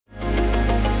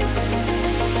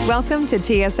Welcome to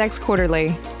TSX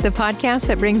Quarterly, the podcast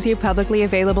that brings you publicly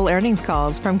available earnings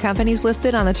calls from companies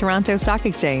listed on the Toronto Stock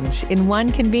Exchange in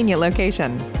one convenient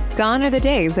location. Gone are the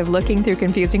days of looking through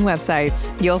confusing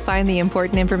websites. You'll find the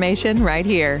important information right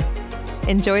here.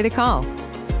 Enjoy the call.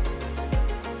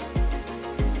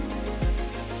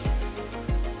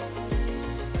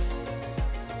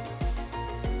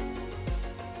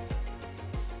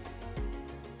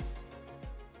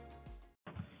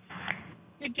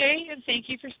 Good day, and thank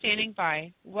you for standing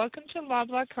by. Welcome to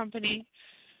Loblaw Companies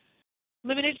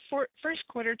Limited First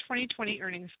Quarter 2020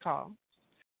 earnings call.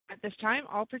 At this time,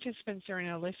 all participants are in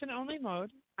a listen-only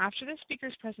mode. After the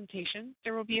speaker's presentation,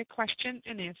 there will be a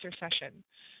question-and-answer session.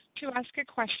 To ask a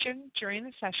question during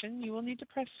the session, you will need to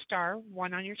press star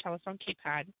 1 on your telephone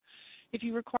keypad. If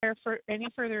you require any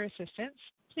further assistance,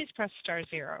 please press star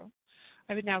 0.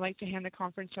 I would now like to hand the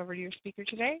conference over to your speaker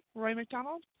today, Roy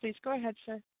MacDonald. Please go ahead,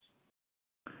 sir.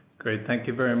 Great. Thank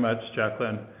you very much,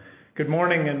 Jacqueline. Good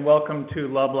morning and welcome to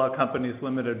Loblaw Companies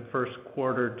Limited First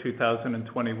Quarter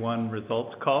 2021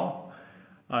 results call.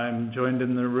 I'm joined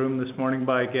in the room this morning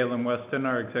by Galen Weston,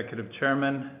 our Executive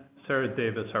Chairman, Sarah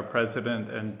Davis, our President,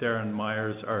 and Darren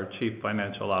Myers, our Chief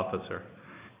Financial Officer.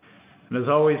 And as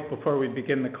always, before we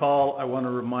begin the call, I want to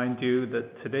remind you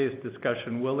that today's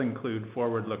discussion will include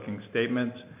forward-looking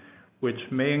statements, which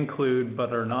may include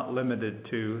but are not limited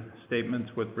to statements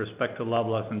with respect to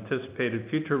Loblaw's anticipated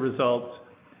future results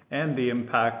and the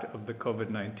impact of the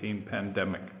COVID-19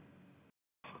 pandemic.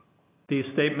 These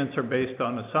statements are based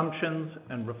on assumptions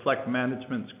and reflect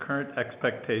management's current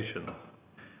expectations.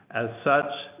 As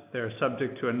such, they are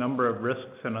subject to a number of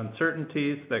risks and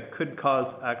uncertainties that could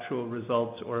cause actual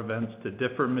results or events to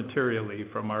differ materially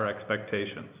from our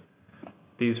expectations.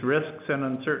 These risks and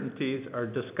uncertainties are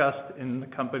discussed in the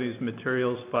company's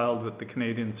materials filed with the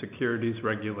Canadian securities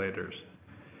regulators.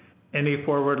 Any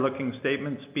forward-looking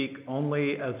statements speak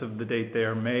only as of the date they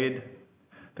are made.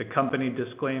 The company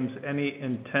disclaims any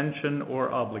intention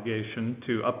or obligation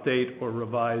to update or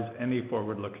revise any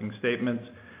forward-looking statements,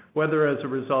 whether as a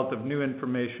result of new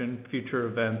information, future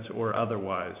events, or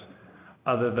otherwise,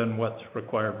 other than what's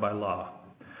required by law.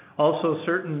 Also,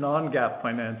 certain non-GAAP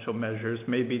financial measures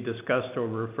may be discussed or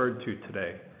referred to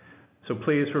today. So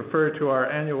please refer to our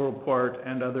annual report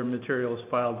and other materials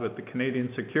filed with the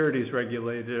Canadian securities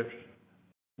regulators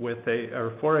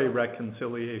for a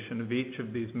reconciliation of each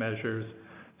of these measures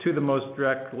to the most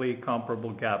directly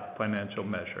comparable GAAP financial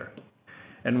measure.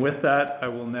 And with that, I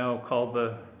will now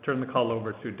turn the call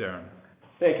over to Darren.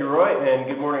 Thank you, Roy, and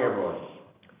good morning, everyone.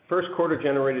 First quarter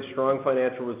generated strong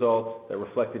financial results that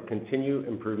reflected continued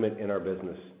improvement in our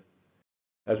business.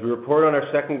 As we report on our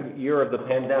second year of the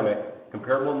pandemic,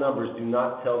 comparable numbers do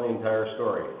not tell the entire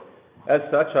story. As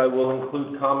such, I will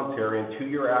include commentary and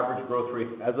two-year average growth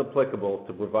rates as applicable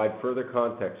to provide further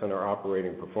context on our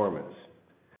operating performance.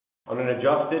 On an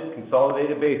adjusted,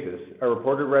 consolidated basis, our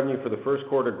reported revenue for the first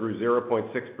quarter grew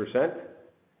 0.6%,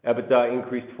 EBITDA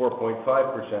increased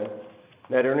 4.5%,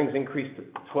 net earnings increased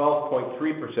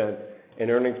 12.3%, and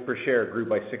earnings per share grew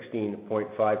by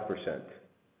 16.5%.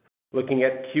 Looking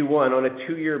at Q1 on a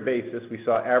two-year basis, we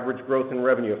saw average growth in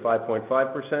revenue of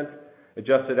 5.5%,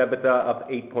 adjusted EBITDA up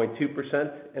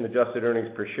 8.2%, and adjusted earnings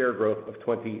per share growth of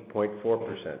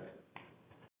 20.4%.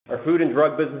 Our food and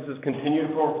drug businesses continue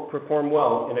to perform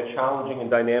well in a challenging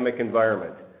and dynamic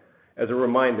environment. As a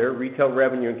reminder, retail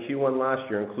revenue in Q1 last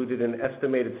year included an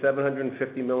estimated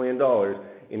 $750 million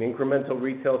in incremental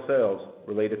retail sales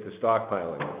related to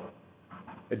stockpiling.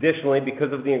 Additionally,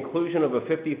 because of the inclusion of a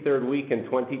 53rd week in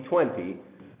 2020,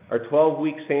 our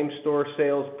 12-week same-store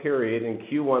sales period in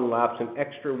Q1 lapsed an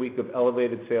extra week of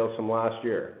elevated sales from last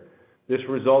year. This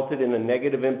resulted in a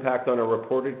negative impact on our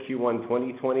reported Q1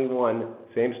 2021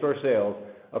 same-store sales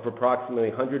of approximately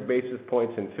 100 basis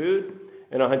points in food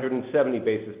and 170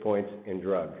 basis points in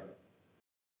drug.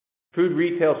 Food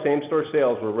retail same-store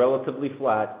sales were relatively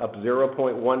flat, up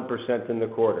 0.1% in the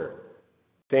quarter.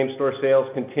 Same-store sales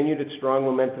continued its strong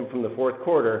momentum from the fourth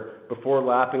quarter before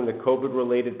lapping the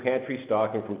COVID-related pantry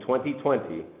stocking from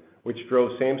 2020, which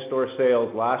drove same-store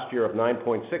sales last year of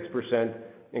 9.6%,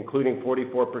 including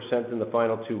 44% in the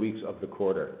final 2 weeks of the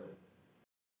quarter.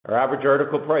 Our average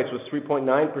article price was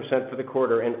 3.9% for the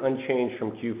quarter and unchanged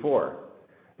from Q4.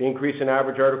 The increase in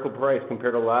average article price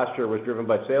compared to last year was driven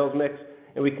by sales mix,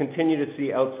 and we continue to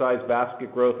see outsized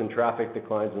basket growth and traffic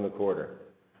declines in the quarter.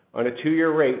 On a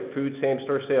two-year rate, food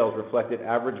same-store sales reflected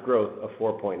average growth of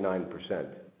 4.9%.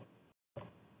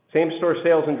 Same-store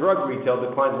sales in drug retail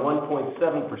declined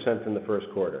 1.7% in the first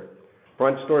quarter.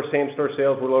 Front store same-store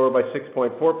sales were lower by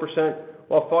 6.4%,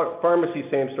 while pharmacy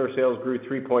same-store sales grew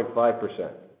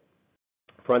 3.5%.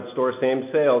 Front store same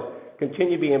sales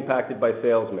continue to be impacted by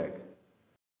sales mix.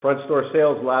 Front store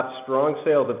sales lapped strong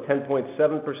sales of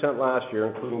 10.7% last year,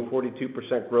 including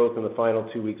 42% growth in the final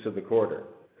 2 weeks of the quarter.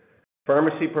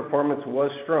 Pharmacy performance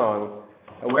was strong.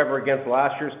 However, against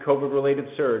last year's COVID-related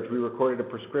surge, we recorded a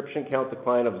prescription count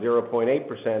decline of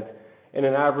 0.8% and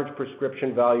an average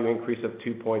prescription value increase of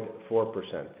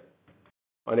 2.4%.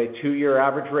 On a 2-year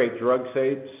average rate, drug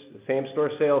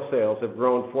same-store sales have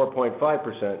grown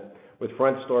 4.5%, with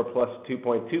front store plus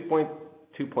 2.2%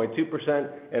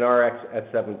 and RX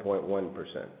at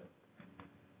 7.1%.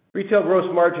 Retail gross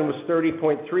margin was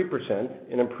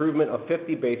 30.3%, an improvement of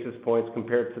 50 basis points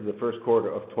compared to the first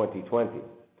quarter of 2020.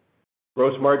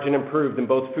 Gross margin improved in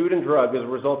both food and drug as a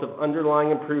result of underlying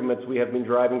improvements we have been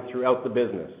driving throughout the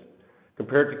business.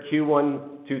 Compared to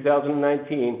Q1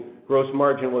 2019, gross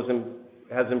margin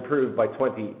has improved by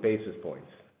 20 basis points.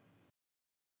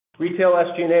 Retail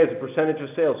SG&A as a percentage of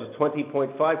sales was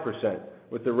 20.5%,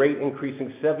 with the rate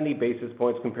increasing 70 basis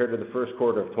points compared to the first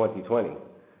quarter of 2020.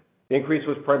 The increase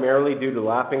was primarily due to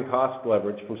lapping cost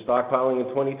leverage from stockpiling in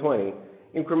 2020,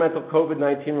 incremental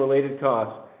COVID-19 related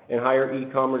costs, and higher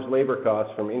e-commerce labor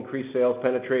costs from increased sales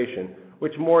penetration,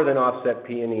 which more than offset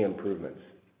P&E improvements.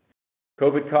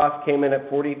 COVID costs came in at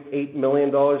 $48 million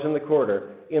in the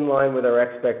quarter, in line with our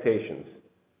expectations.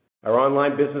 Our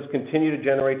online business continued to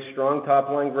generate strong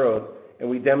top-line growth, and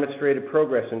we demonstrated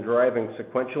progress in driving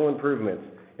sequential improvements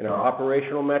in our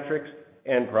operational metrics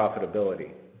and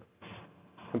profitability.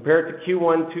 Compared to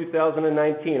Q1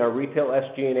 2019, our retail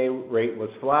SG&A rate was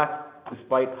flat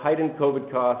despite heightened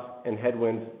COVID costs and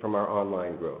headwinds from our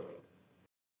online growth.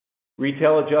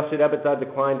 Retail adjusted EBITDA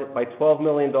declined by $12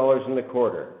 million in the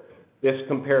quarter. This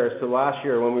compares to last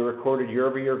year when we recorded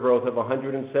year-over-year growth of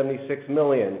 $176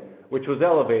 million, which was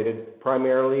elevated,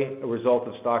 primarily a result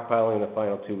of stockpiling in the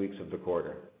final 2 weeks of the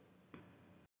quarter.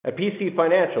 At PC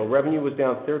Financial, revenue was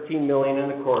down $13 million in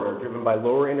the quarter, driven by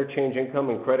lower interchange income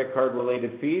and credit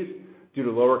card-related fees due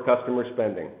to lower customer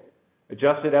spending.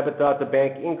 Adjusted EBITDA at the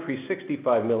bank increased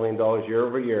 $65 million year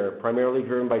over year, primarily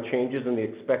driven by changes in the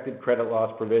expected credit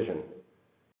loss provision.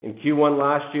 In Q1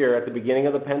 last year, at the beginning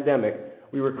of the pandemic,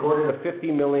 we recorded a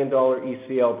 $50 million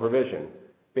ECL provision.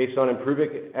 Based on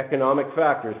improving economic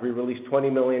factors, we released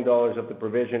 $20 million of the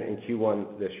provision in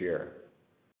Q1 this year.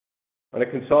 On a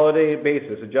consolidated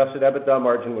basis, adjusted EBITDA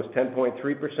margin was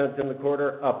 10.3% in the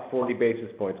quarter, up 40 basis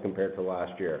points compared to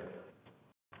last year.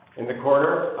 In the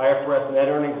quarter, IFRS net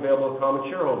earnings available to common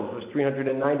shareholders was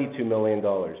 $392 million,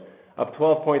 up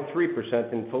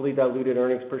 12.3%, and fully diluted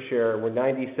earnings per share were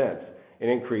 90 cents, an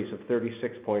increase of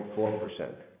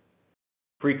 36.4%.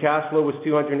 Free cash flow was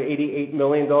 $288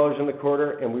 million in the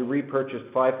quarter, and we repurchased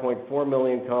 5.4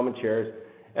 million common shares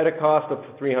at a cost of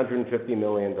 $350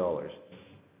 million.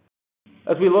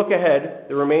 As we look ahead,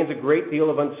 there remains a great deal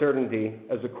of uncertainty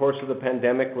as the course of the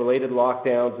pandemic-related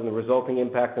lockdowns and the resulting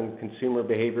impact on consumer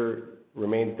behavior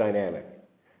remains dynamic.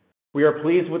 We are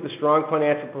pleased with the strong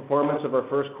financial performance of our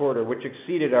first quarter, which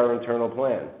exceeded our internal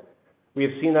plan. We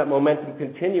have seen that momentum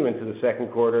continue into the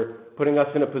second quarter, putting us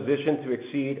in a position to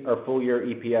exceed our full-year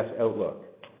EPS outlook.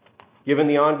 Given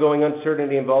the ongoing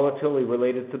uncertainty and volatility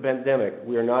related to the pandemic,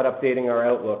 we are not updating our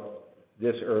outlook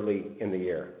this early in the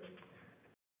year.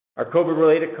 Our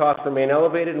COVID-related costs remain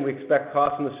elevated, and we expect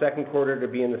costs in the second quarter to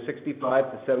be in the $65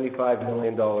 to $75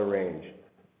 million range.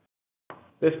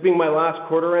 This being my last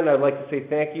quarter in, I'd like to say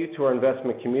thank you to our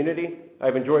investment community.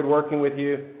 I've enjoyed working with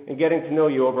you and getting to know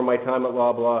you over my time at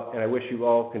Loblaw, and I wish you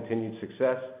all continued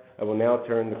success. I will now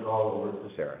turn the call over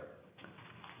to Sarah.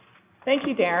 Thank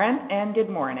you, Darren, and good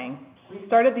morning. We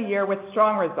started the year with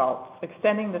strong results,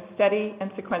 extending the steady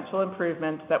and sequential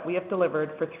improvements that we have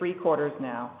delivered for 3 quarters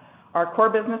now. Our core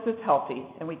business is healthy,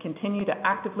 and we continue to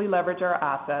actively leverage our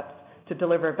assets to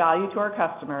deliver value to our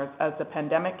customers as the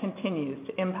pandemic continues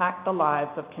to impact the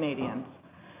lives of Canadians.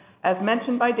 As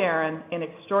mentioned by Darren, in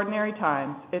extraordinary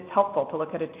times, it's helpful to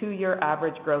look at a 2-year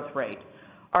average growth rate.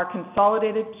 Our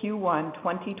consolidated Q1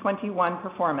 2021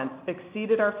 performance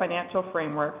exceeded our financial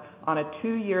framework on a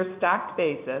 2-year stacked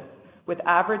basis, with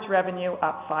average revenue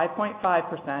up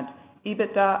 5.5%,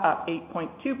 EBITDA up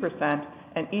 8.2%,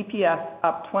 and EPS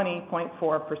up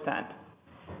 20.4%.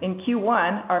 In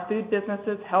Q1, our food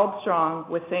businesses held strong,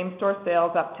 with same-store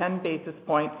sales up 10 basis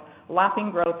points, lapping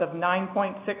growth of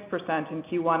 9.6% in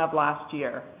Q1 of last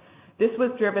year. This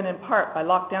was driven in part by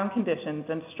lockdown conditions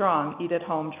and strong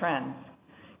eat-at-home trends.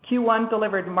 Q1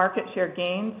 delivered market share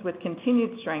gains with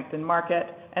continued strength in market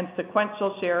and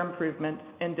sequential share improvements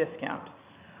in discount.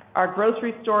 Our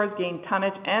grocery stores gained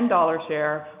tonnage and dollar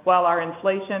share, while our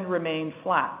inflation remained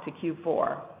flat to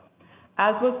Q4.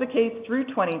 As was the case through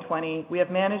 2020, we have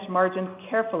managed margins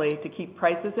carefully to keep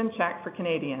prices in check for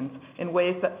Canadians in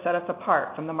ways that set us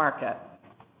apart from the market.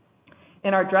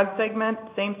 In our drug segment,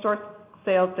 same-store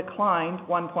sales declined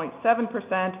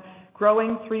 1.7%,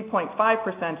 growing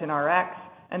 3.5% in RX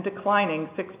and declining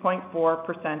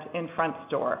 6.4% in front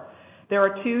store. There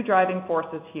are two driving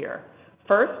forces here.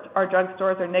 First, our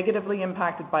drugstores are negatively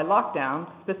impacted by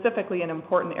lockdowns, specifically in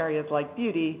important areas like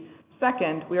beauty.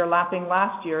 Second, we are lapping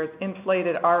last year's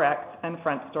inflated RX and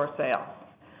front store sales.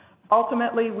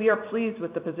 Ultimately, we are pleased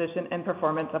with the position and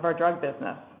performance of our drug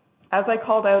business. As I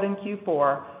called out in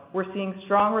Q4, we're seeing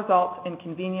strong results in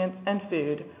convenience and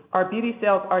food. Our beauty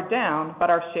sales are down, but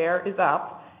our share is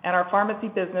up, and our pharmacy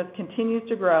business continues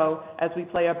to grow as we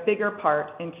play a bigger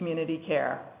part in community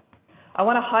care. I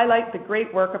want to highlight the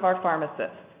great work of our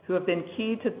pharmacists, who have been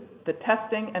key to the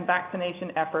testing and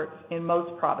vaccination efforts in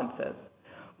most provinces.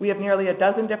 We have nearly a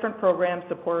dozen different programs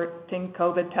supporting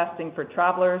COVID testing for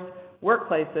travelers,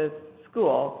 workplaces,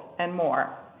 schools, and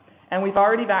more. And we've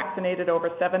already vaccinated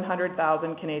over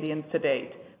 700,000 Canadians to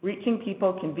date, reaching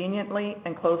people conveniently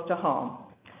and close to home.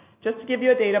 Just to give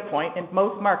you a data point, in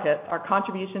most markets, our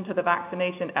contribution to the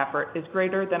vaccination effort is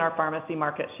greater than our pharmacy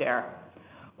market share.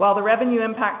 While the revenue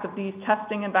impacts of these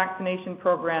testing and vaccination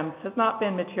programs has not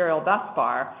been material thus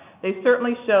far, they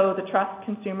certainly show the trust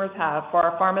consumers have for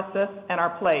our pharmacists and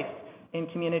our place in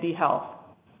community health.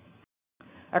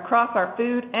 Across our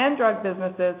food and drug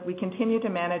businesses, we continue to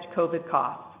manage COVID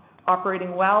costs,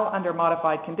 operating well under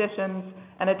modified conditions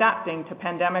and adapting to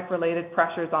pandemic-related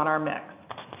pressures on our mix.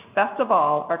 Best of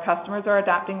all, our customers are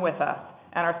adapting with us,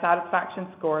 and our satisfaction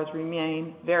scores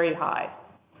remain very high.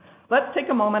 Let's take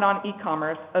a moment on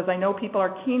e-commerce, as I know people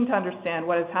are keen to understand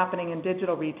what is happening in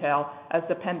digital retail as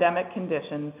the pandemic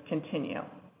conditions continue.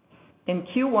 In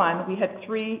Q1, we had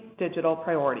 3 digital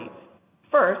priorities.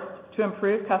 First, to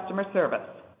improve customer service.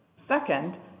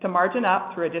 Second, to margin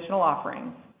up through additional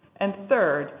offerings. And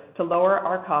third, to lower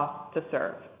our cost to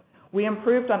serve. We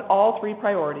improved on all 3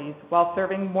 priorities while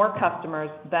serving more customers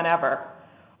than ever.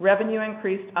 Revenue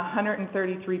increased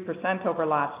 133% over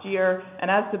last year, and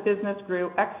as the business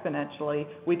grew exponentially,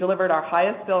 we delivered our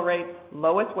highest bill rates,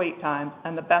 lowest wait times,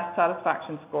 and the best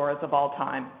satisfaction scores of all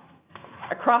time.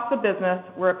 Across the business,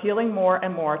 we're appealing more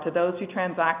and more to those who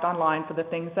transact online for the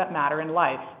things that matter in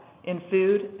life, in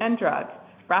food and drug,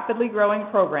 rapidly growing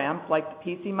programs like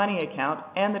the PC Money Account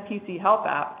and the PC Health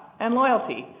app, and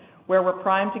loyalty, where we're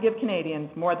primed to give Canadians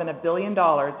more than $1 billion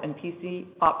in PC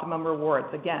Optimum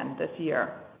rewards again this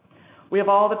year. We have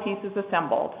all the pieces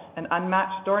assembled, an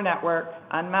unmatched store network,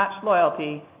 unmatched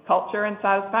loyalty, culture and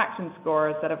satisfaction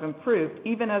scores that have improved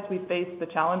even as we face the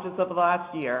challenges of the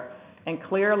last year, and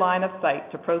clear line of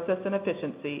sight to process and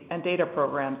efficiency and data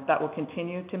programs that will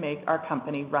continue to make our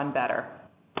company run better.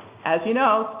 As you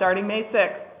know, starting May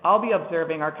 6th, I'll be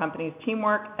observing our company's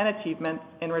teamwork and achievements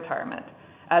in retirement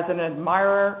as an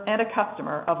admirer and a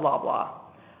customer of Loblaw.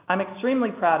 I'm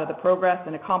extremely proud of the progress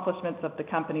and accomplishments of the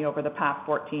company over the past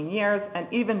 14 years, and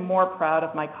even more proud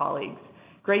of my colleagues,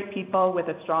 great people with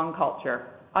a strong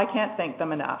culture. I can't thank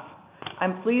them enough.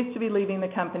 I'm pleased to be leaving the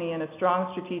company in a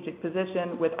strong strategic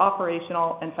position with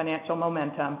operational and financial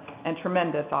momentum and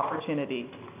tremendous opportunity.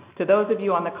 To those of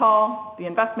you on the call, the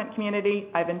investment community,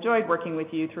 I've enjoyed working with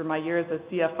you through my years as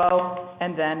CFO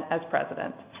and then as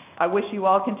president. I wish you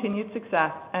all continued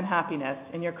success and happiness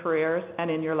in your careers and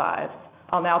in your lives.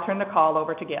 I'll now turn the call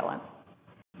over to Galen.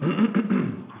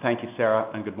 Thank you,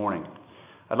 Sarah, and good morning.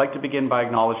 I'd like to begin by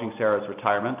acknowledging Sarah's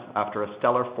retirement after a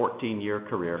stellar 14-year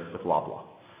career with Loblaw.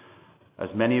 As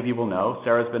many of you will know,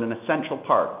 Sarah's been an essential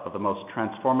part of the most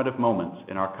transformative moments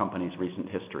in our company's recent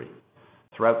history.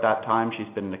 Throughout that time,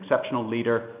 she's been an exceptional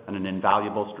leader and an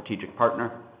invaluable strategic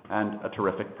partner and a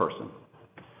terrific person.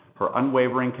 Her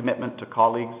unwavering commitment to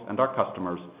colleagues and our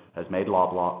customers has made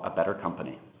Loblaw a better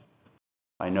company.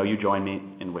 I know you join me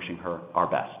in wishing her our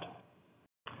best.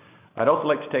 I'd also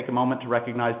like to take a moment to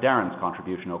recognize Darren's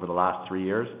contribution over the last 3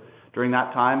 years. During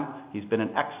that time, he's been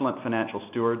an excellent financial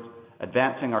steward,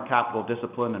 advancing our capital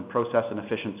discipline and process and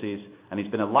efficiencies, and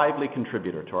he's been a lively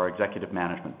contributor to our executive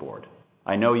management board.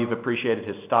 I know you've appreciated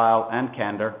his style and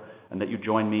candor, and that you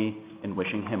join me in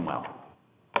wishing him well.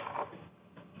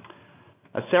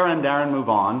 As Sarah and Darren move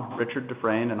on, Richard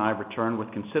Dufresne and I return with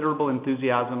considerable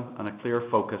enthusiasm and a clear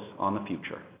focus on the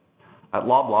future. At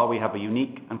Loblaw, we have a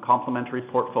unique and complementary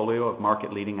portfolio of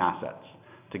market-leading assets.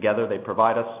 Together, they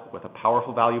provide us with a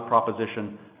powerful value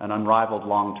proposition and unrivaled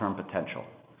long-term potential.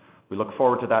 We look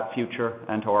forward to that future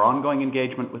and to our ongoing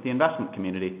engagement with the investment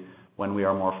community when we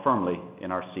are more firmly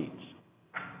in our seats.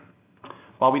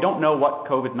 While we don't know what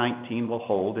COVID-19 will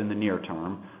hold in the near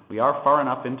term, we are far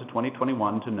enough into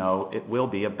 2021 to know it will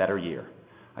be a better year.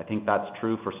 I think that's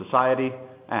true for society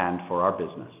and for our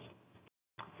business.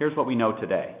 Here's what we know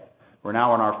today. We're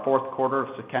now in our fourth quarter of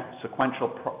sequential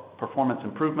performance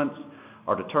improvements.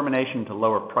 Our determination to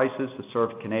lower prices to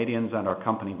serve Canadians and our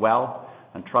company well,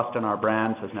 and trust in our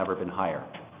brands has never been higher.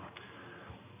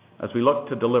 As we look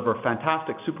to deliver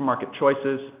fantastic supermarket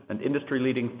choices and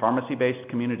industry-leading pharmacy-based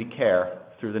community care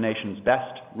through the nation's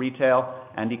best retail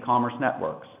and e-commerce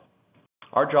networks,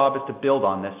 our job is to build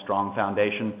on this strong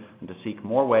foundation and to seek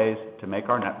more ways to make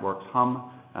our networks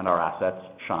hum and our assets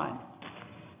shine.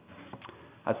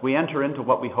 As we enter into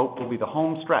what we hope will be the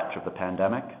home stretch of the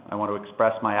pandemic, I want to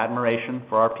express my admiration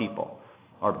for our people.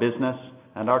 Our business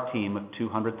and our team of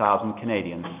 200,000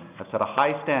 Canadians have set a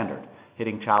high standard,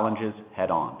 hitting challenges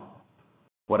head on.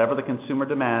 Whatever the consumer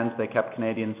demands, they kept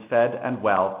Canadians fed and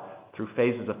well through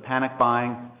phases of panic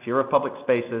buying, fear of public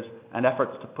spaces, and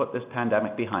efforts to put this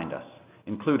pandemic behind us,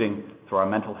 including through our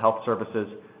mental health services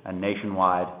and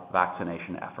nationwide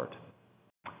vaccination effort.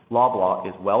 Loblaw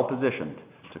is well positioned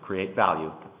to create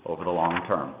value over the long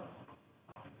term.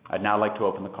 I'd now like to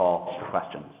open the call for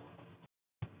questions.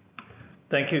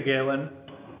 Thank you, Galen.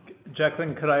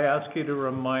 Jacqueline, could I ask you to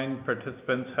remind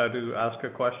participants how to ask a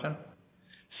question?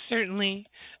 Certainly.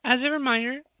 As a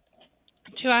reminder,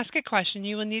 to ask a question,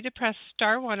 you will need to press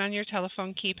star 1 on your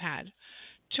telephone keypad.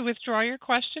 To withdraw your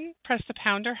question, press the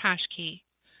pound or hash key.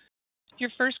 Your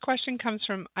first question comes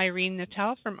from Irene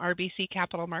Nattel from RBC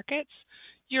Capital Markets.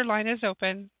 Your line is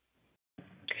open.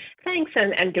 Thanks,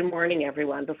 and good morning,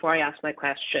 everyone. Before I ask my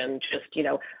question, just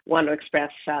want to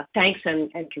express thanks and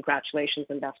congratulations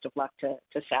and best of luck to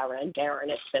Sarah and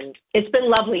Darren. It's been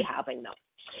lovely having them.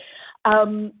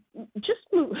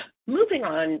 Moving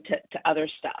on to other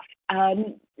stuff.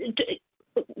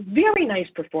 Very nice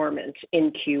performance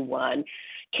in Q1.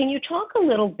 Can you talk a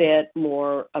little bit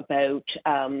more about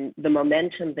the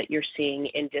momentum that you're seeing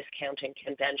in discount and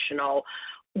conventional?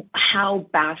 How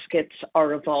baskets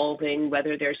are evolving,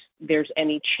 whether there's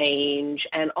any change,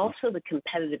 and also the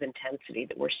competitive intensity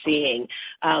that we're seeing,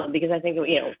 because I think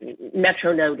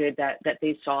Metro noted that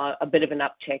they saw a bit of an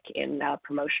uptick in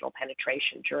promotional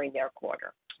penetration during their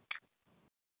quarter.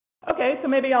 Okay, so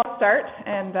maybe I'll start,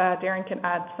 and Darren can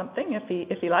add something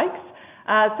if he likes.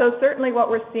 So certainly what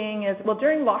we're seeing is,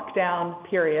 during lockdown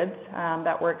periods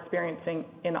that we're experiencing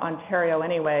in Ontario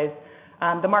anyways,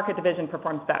 the market division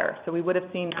performs better. So we would have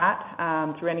seen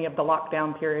that through any of the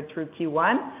lockdown period through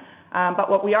Q1. But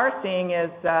what we are seeing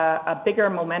is a bigger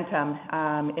momentum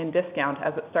in discount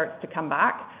as it starts to come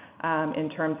back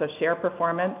in terms of share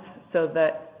performance. So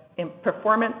that in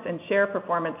performance and share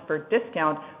performance for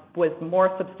discount was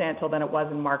more substantial than it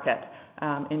was in market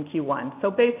in Q1.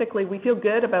 So basically we feel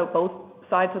good about both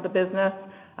sides of the business.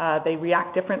 They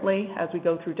react differently as we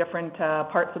go through different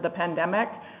parts of the pandemic,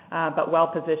 but well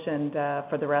positioned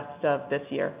for the rest of this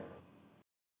year.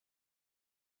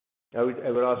 I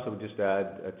would also just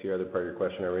add to your other part of your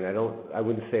question, Irene. I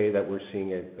wouldn't say that we're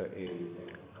seeing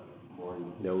a more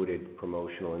noted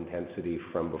promotional intensity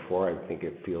from before. I think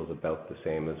it feels about the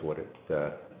same as what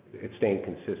it's staying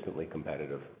consistently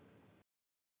competitive.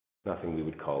 Nothing we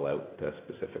would call out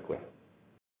specifically.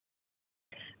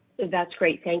 That's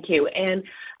great, thank you. And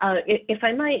if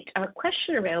I might, a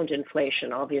question around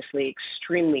inflation, obviously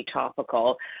extremely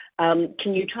topical.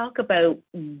 Can you talk about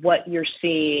what you're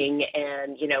seeing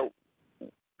and,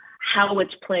 how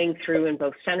it's playing through in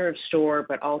both center of store,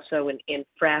 but also in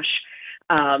fresh,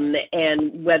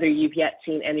 and whether you've yet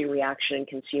seen any reaction in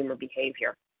consumer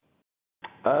behavior?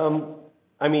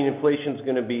 Inflation's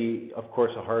going to be, of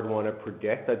course, a hard one to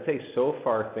predict. I'd say so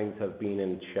far things have been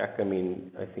in check. I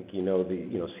think the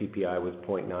CPI was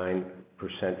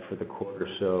 0.9% for the quarter,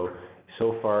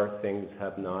 so far things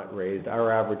have not raised.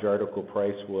 Our average article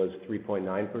price was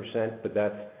 3.9%, but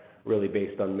that's really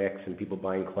based on mix and people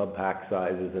buying club pack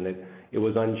sizes, and it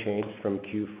was unchanged from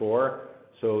Q4.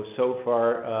 So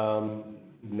far,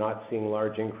 not seeing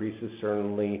large increases.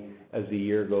 Certainly, as the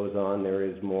year goes on, there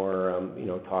is more,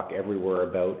 talk everywhere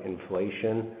about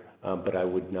inflation, but I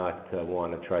would not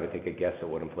want to try to take a guess at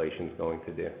what inflation is going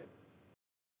to do.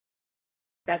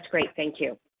 That's great. Thank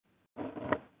you.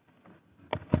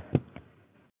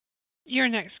 Your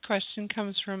next question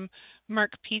comes from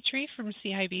Mark Petrie from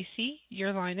CIBC.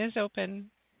 Your line is open.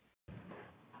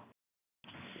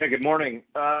 Hey, good morning.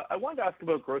 I wanted to ask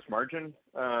about gross margin.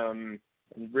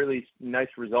 Really nice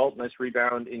result, nice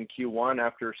rebound in Q1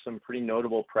 after some pretty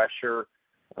notable pressure,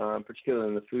 particularly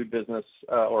in the food business,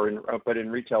 but in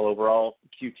retail overall,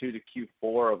 Q2 to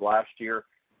Q4 of last year.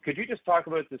 Could you just talk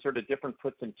about the sort of different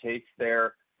puts and takes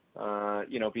there,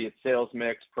 be it sales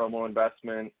mix, promo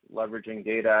investment, leveraging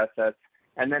data assets?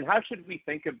 And then how should we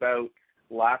think about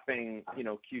lapping,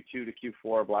 Q2 to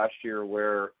Q4 of last year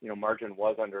where, margin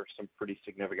was under some pretty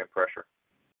significant pressure?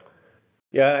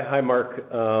 Yeah. Hi, Mark.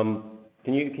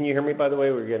 Can you hear me, by the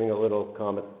way? We're getting a little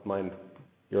comment. Mine.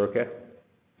 You're okay?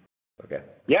 Okay.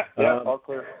 Yeah, all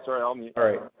clear. Sorry, I'll mute. All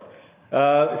right.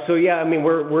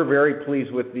 We're very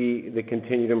pleased with the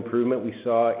continued improvement. We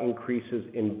saw increases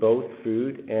in both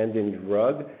food and in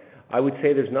drug. I would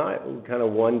say there's not kind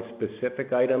of one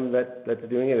specific item that's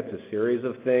doing it. It's a series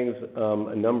of things,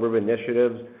 a number of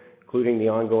initiatives, including the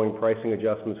ongoing pricing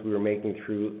adjustments we were making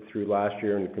through last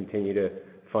year and continue to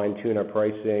fine-tune our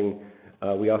pricing.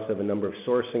 We also have a number of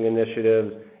sourcing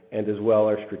initiatives and as well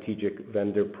our strategic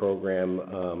vendor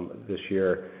program this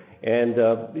year. And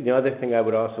the other thing I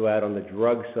would also add on the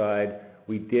drug side,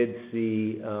 we did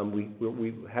see,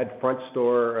 we had front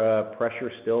store pressure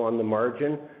still on the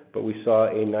margin, but we saw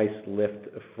a nice lift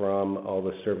from all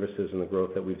the services and the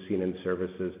growth that we've seen in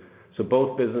services. So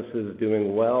both businesses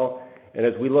doing well. And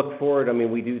as we look forward,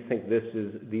 we do think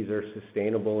these are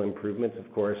sustainable improvements.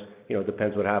 Of course, it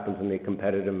depends what happens in the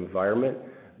competitive environment,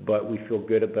 but we feel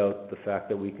good about the fact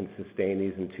that we can sustain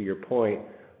these. And to your point,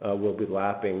 we'll be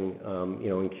lapping,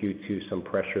 in Q2 some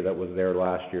pressure that was there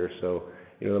last year. So,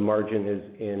 the margin is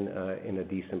in a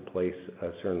decent place,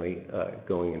 certainly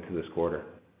going into this quarter.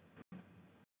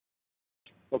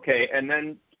 Okay, and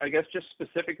then I guess just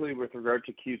specifically with regard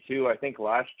to Q2, I think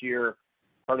last year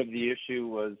part of the issue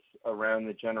was around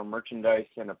the general merchandise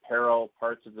and apparel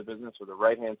parts of the business, or the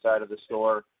right-hand side of the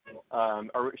store.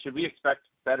 Should we expect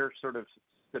better sort of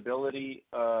stability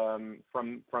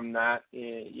from that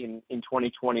in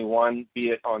 2021, be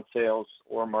it on sales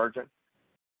or margin?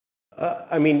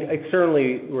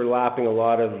 Certainly we're lapping a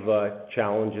lot of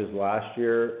challenges last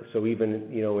year. So even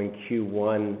in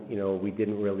Q1, we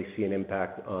didn't really see an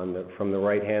impact from the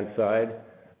right-hand side,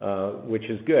 which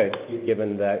is good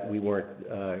given that we weren't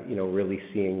really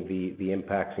seeing the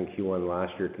impacts in Q1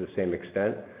 last year to the same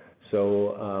extent.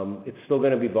 So it's still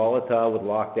going to be volatile with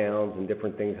lockdowns and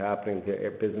different things happening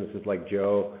to businesses like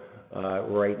Joe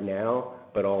right now.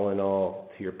 But all in all,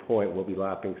 to your point, we'll be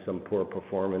lapping some poor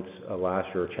performance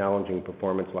last year, or challenging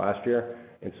performance last year.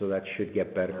 And so that should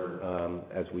get better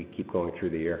as we keep going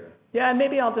through the year. Yeah, and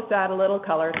maybe I'll just add a little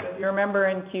color. So if you remember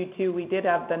in Q2, we did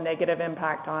have the negative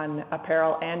impact on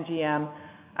apparel and GM.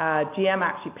 GM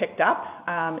actually picked up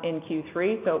in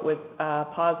Q3, so it was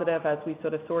positive as we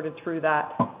sort of sorted through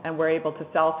that and were able to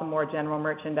sell some more general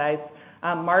merchandise.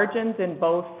 Margins in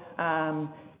both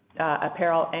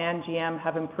apparel and GM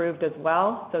have improved as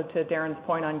well. So to Darren's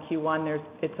point on Q1,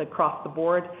 it's across the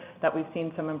board that we've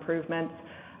seen some improvements.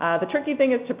 The tricky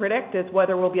thing is to predict is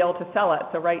whether we'll be able to sell it.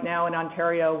 So right now in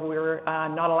Ontario, we're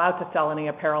not allowed to sell any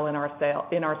apparel in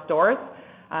our stores.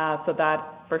 So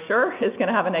that for sure is going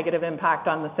to have a negative impact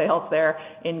on the sales there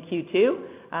in Q2.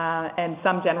 And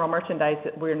some general merchandise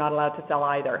we're not allowed to sell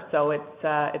either. So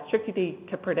it's tricky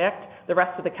to predict. The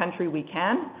rest of the country we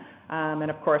can.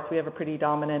 And of course, we have a pretty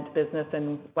dominant business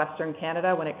in Western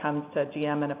Canada when it comes to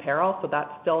GM and apparel. So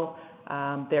that's still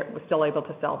we're still able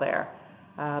to sell there.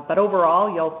 But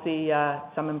overall, you'll see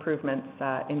some improvements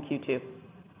in Q2.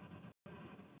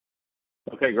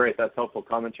 Okay, great. That's helpful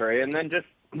commentary. And then just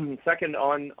second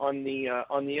on the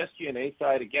SG&A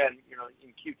side, again, in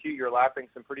Q2 you're lapping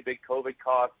some pretty big COVID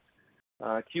costs.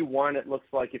 Q1 it looks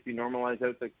like if you normalize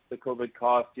out the COVID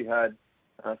costs, you had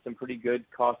some pretty good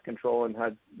cost control and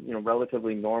had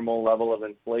relatively normal level of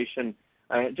inflation.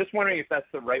 Just wondering if that's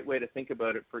the right way to think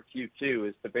about it for Q2,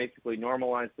 is to basically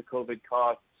normalize the COVID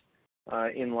costs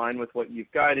in line with what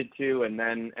you've guided to, and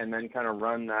then kind of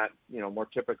run that more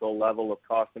typical level of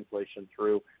cost inflation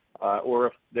through, or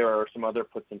if there are some other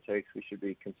puts and takes we should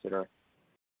be considering.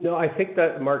 No, I think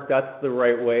that, Mark, that's the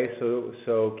right way.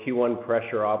 So Q1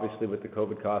 pressure, obviously, with the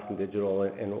COVID costs and digital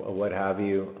and what have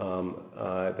you,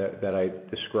 that I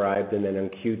described. And then in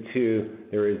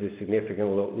Q2, there is a significant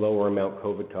lower amount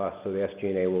COVID costs, so the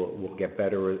SG&A will get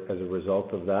better as a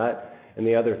result of that. And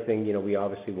the other thing, we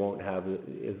obviously won't have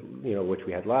is, which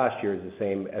we had last year, is the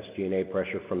same SG&A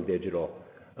pressure from digital.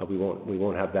 We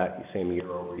won't have that same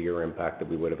year-over-year impact that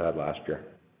we would have had last year.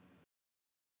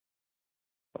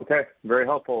 Okay, very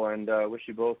helpful, and wish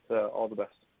you both all the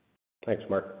best. Thanks,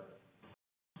 Mark.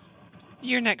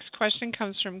 Your next question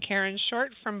comes from Karen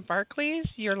Short from Barclays.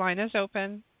 Your line is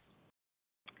open.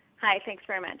 Hi, thanks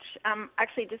very much.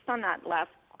 Actually, just on that last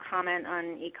comment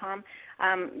on e-com,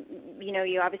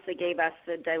 you obviously gave us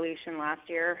the dilution last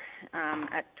year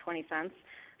at 20 cents.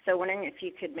 So wondering if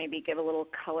you could maybe give a little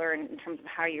color in terms of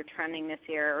how you're trending this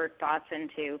year, or thoughts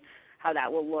into how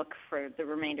that will look for the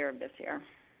remainder of this year.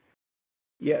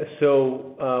 Yeah,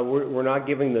 so we're not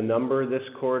giving the number this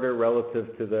quarter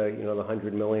relative to the the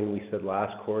 100 million we said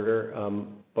last quarter.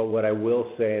 But what I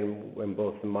will say, in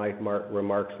both my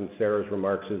remarks and Sarah's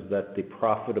remarks, is that the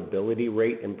profitability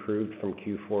rate improved from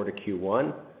Q4 to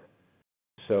Q1.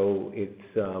 So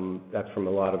that's from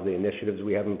a lot of the initiatives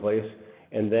we have in place.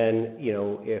 And then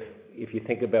if you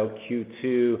think about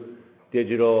Q2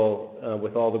 digital,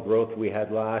 with all the growth we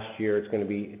had last year, it's going to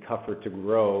be tougher to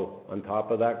grow on top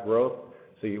of that growth.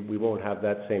 So we won't have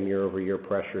that same year-over-year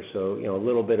pressure. So, a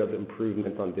little bit of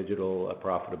improvement on digital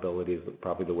profitability is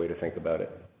probably the way to think about it.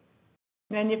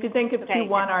 And if you think of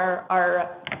Q1,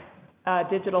 our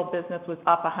digital business was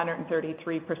up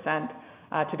 133%.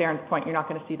 To Darren's point, you're not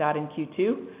going to see that in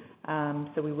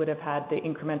Q2. So we would have had the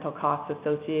incremental costs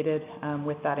associated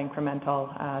with that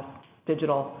incremental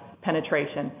digital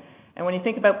penetration. And when you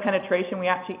think about penetration, we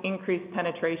actually increased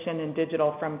penetration in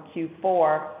digital from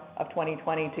Q4 of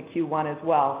 2020 to Q1 as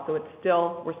well. So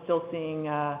we're still seeing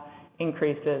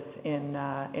increases in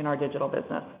our digital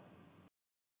business.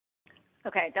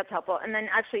 Okay, that's helpful. And then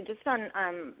actually just on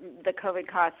the COVID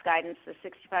cost guidance, the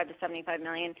 65 to 75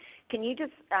 million, can you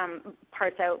just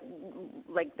parse out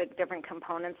like the different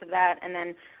components of that? And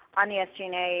then on the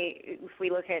SG&A, if we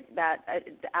look at that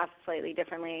asked slightly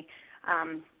differently,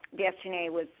 the SG&A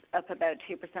was up about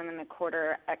 2% in the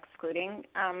quarter excluding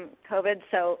COVID.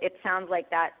 So it sounds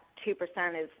like that 2%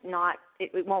 is not,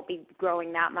 it won't be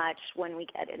growing that much when we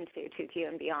get into 2Q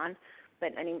and beyond.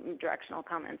 But any directional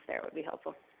comments there would be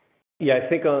helpful. Yeah, I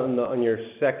think on your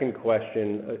second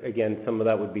question, again, some of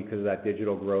that would be because of that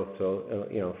digital growth. So,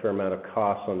 a fair amount of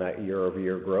costs on that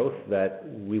year-over-year growth that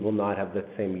we will not have that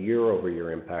same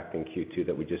year-over-year impact in Q2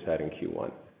 that we just had in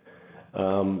Q1.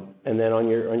 And then on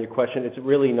your question, it's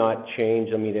really not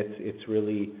changed. I mean, it's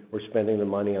really, we're spending the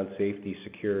money on safety,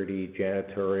 security,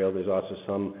 janitorial. There's also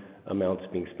some amounts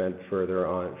being spent further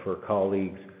on for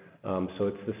colleagues. So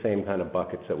it's the same kind of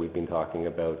buckets that we've been talking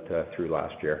about through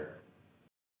last year.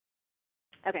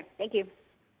 Okay, thank you.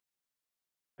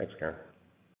 Thanks, Karen.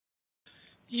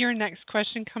 Your next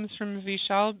question comes from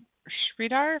Vishal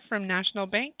Shreedhar from National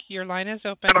Bank. Your line is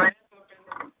open.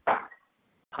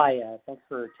 Hi, thanks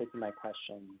for taking my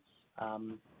questions. I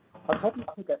was hoping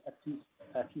to take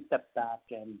a few steps back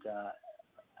and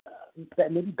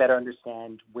maybe better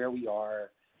understand where we are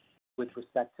with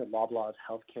respect to Loblaw's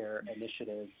healthcare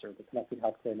initiatives or the connected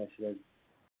healthcare initiatives.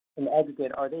 In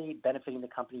aggregate, are they benefiting the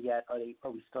company yet? Are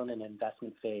we still in an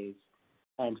investment phase?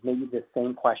 And maybe the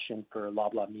same question for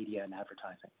Loblaw Media and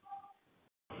Advertising.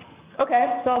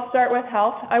 Okay, so I'll start with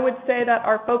health. I would say that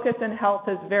our focus in health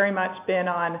has very much been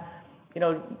on,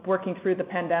 working through the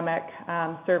pandemic,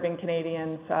 serving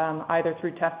Canadians either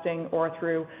through testing or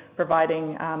through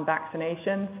providing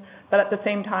vaccinations. But at the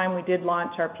same time, we did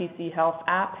launch our PC Health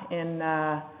app in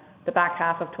the back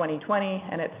half of 2020,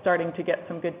 and it's starting to get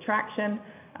some good traction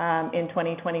in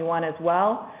 2021 as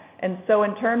well. And so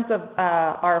in terms of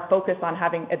our focus on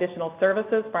having additional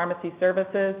services, pharmacy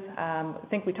services, I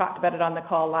think we talked about it on the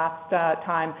call last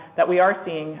time, that we are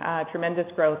seeing tremendous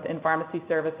growth in pharmacy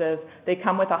services. They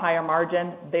come with a higher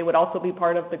margin. They would also be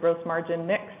part of the gross margin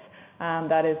mix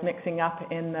that is mixing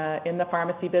up in the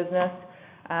pharmacy business.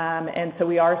 And so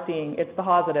we are seeing, it's the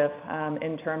positive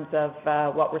in terms of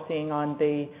what we're seeing on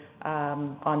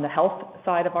the health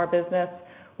side of our business.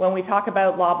 When we talk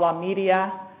about Loblaw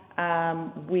Media,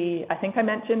 I think I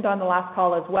mentioned on the last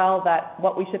call as well that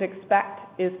what we should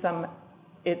expect is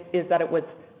that it was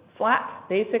flat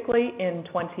basically in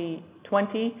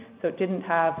 2020. So it didn't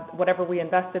have whatever we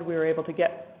invested, we were able to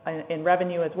get in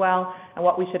revenue as well. And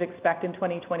what we should expect in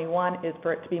 2021 is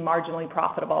for it to be marginally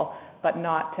profitable, but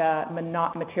not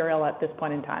material at this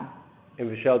point in time. And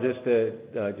Michelle, just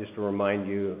to remind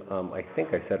you, I think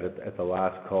I said it at the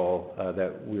last call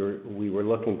that we were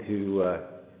looking to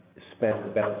spend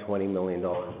about $20 million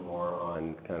more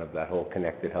on kind of that whole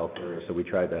connected health area. So we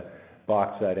tried to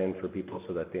box that in for people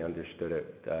so that they understood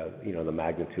it, the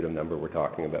magnitude of number we're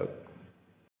talking about.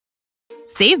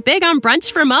 Save big on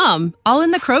brunch for mom, all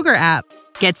in the Kroger app.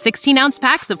 Get 16-ounce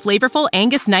packs of flavorful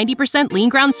Angus 90% lean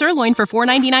ground sirloin for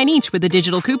 $4.99 each with a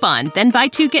digital coupon. Then buy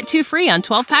 2, get 2 free on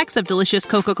 12 packs of delicious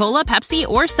Coca-Cola, Pepsi,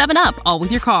 or 7-Up, all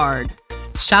with your card.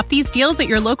 Shop these deals at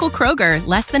your local Kroger,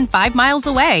 less than 5 miles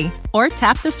away. Or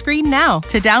tap the screen now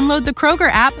to download the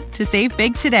Kroger app to save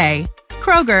big today.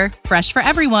 Kroger, fresh for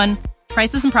everyone.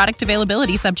 Prices and product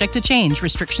availability subject to change.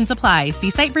 Restrictions apply. See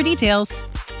site for details.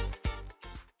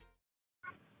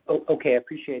 Okay, I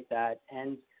appreciate that.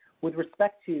 And with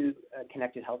respect to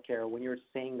connected healthcare, when you're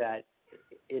saying that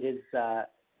it is,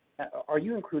 are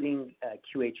you including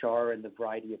QHR and the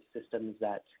variety of systems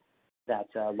that that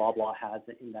Loblaw has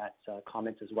in that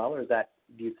comment as well, or is that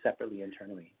viewed separately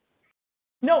internally?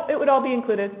 No, it would all be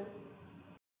included.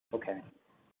 Okay.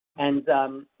 And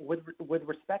with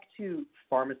respect to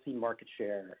pharmacy market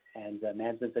share and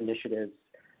management's initiatives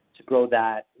to grow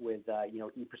that with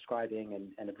e-prescribing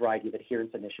and a variety of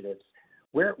adherence initiatives,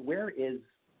 where is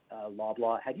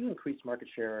Loblaw? Have you increased market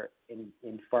share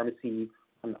in pharmacy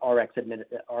on RX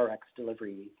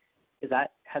delivery?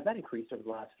 Has that increased over the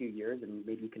last few years? And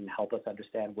maybe you can help us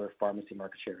understand where pharmacy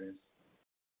market share is.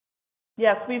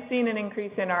 Yes, we've seen an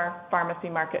increase in our pharmacy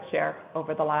market share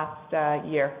over the last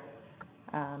year.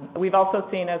 We've also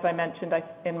seen, as I mentioned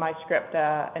in my script,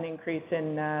 an increase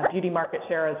in beauty market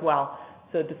share as well.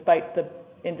 So despite the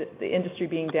industry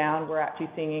being down, we're actually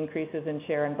seeing increases in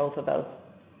share in both of those.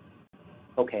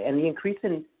 Okay, and the increase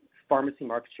in pharmacy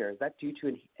market share, is that due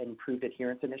to improved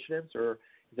adherence initiatives, or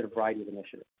is it a variety of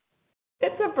initiatives?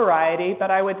 It's a variety,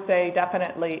 but I would say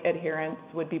definitely adherence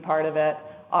would be part of it.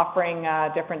 Offering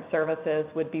different services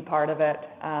would be part of it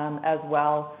as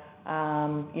well.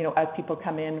 As people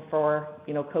come in for,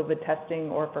 COVID testing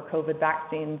or for COVID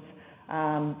vaccines,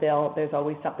 there's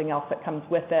always something else that comes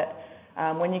with it.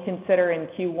 When you consider in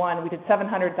Q1, we did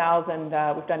 700,000,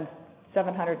 we've done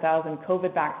 700,000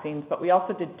 COVID vaccines, but we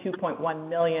also did 2.1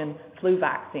 million flu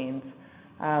vaccines.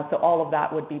 So all of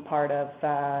that would be part of,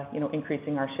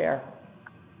 increasing our share.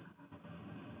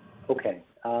 Okay.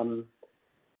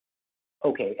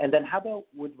 Okay, and then how about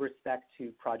with respect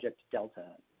to Project Delta?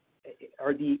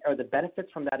 Are the benefits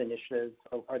from that initiative,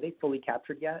 are they fully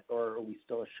captured yet, or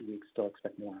should we still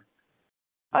expect more?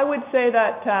 I would say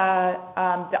that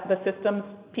the systems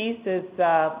piece is,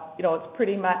 it's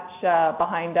pretty much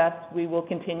behind us. We will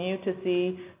continue to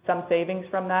see some savings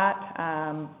from that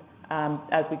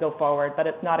as we go forward, but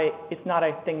it's not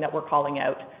a thing that we're calling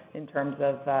out in terms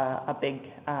of a big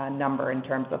number in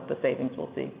terms of the savings we'll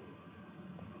see.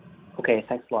 Okay,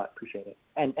 thanks a lot. Appreciate it.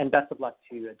 And best of luck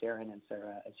to Darren and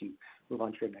Sarah as you move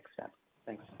on to your next step.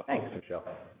 Thanks. Thanks, Michelle.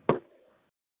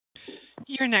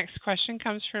 Your next question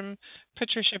comes from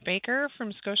Patricia Baker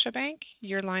from Scotiabank.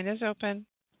 Your line is open.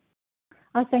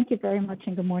 Thank you very much,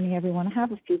 and good morning, everyone. I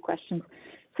have a few questions.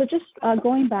 So just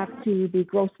going back to the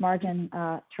gross margin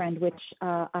trend, which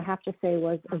I have to say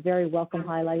was a very welcome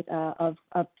highlight of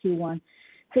Q1.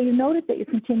 So you noted that you're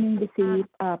continuing to see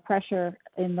pressure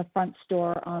in the front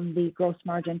store on the gross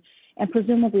margin, and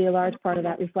presumably a large part of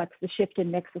that reflects the shift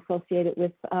in mix associated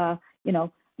with,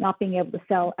 not being able to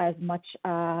sell as much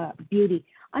beauty.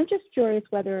 I'm just curious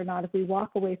whether or not if we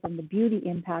walk away from the beauty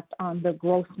impact on the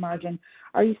gross margin,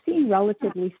 are you seeing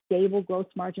relatively stable gross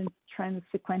margin trends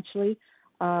sequentially?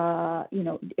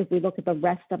 If we look at the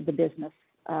rest of the business,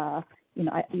 I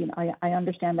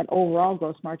understand that overall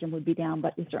gross margin would be down,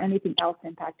 but is there anything else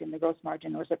impacting the gross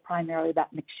margin, or is it primarily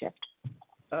that mix shift?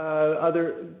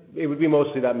 It would be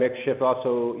mostly that mix shift.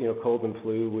 Also, cold and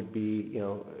flu would be,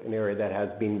 an area that has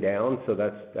been down. So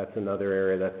that's another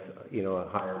area that's, a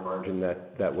higher margin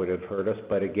that would have hurt us.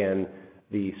 But again,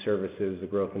 the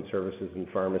growth in services in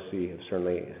pharmacy have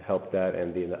certainly helped that,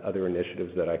 and the other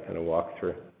initiatives that I kind of walked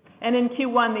through. And in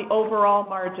Q1, the overall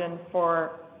margin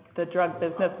for the drug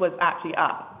business was actually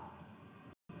up.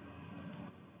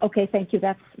 Okay, thank you.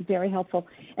 That's very helpful.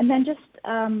 And then just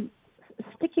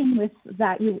sticking with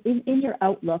that, in your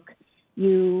outlook,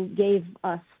 you gave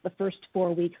us the first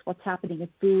 4 weeks what's happening with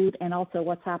food and also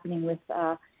what's happening with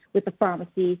the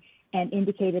pharmacy, and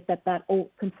indicated that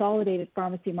consolidated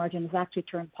pharmacy margin has actually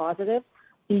turned positive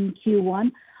in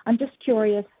Q1. I'm just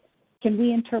curious, can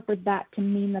we interpret that to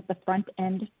mean that the front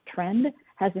end trend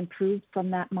has improved from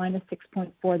that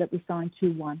 -6.4 that we saw in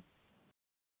Q1?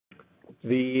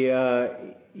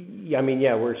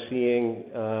 We're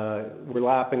seeing, we're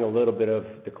lapping a little bit of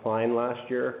decline last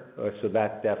year, so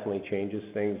that definitely changes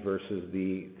things versus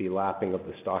the lapping of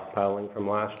the stockpiling from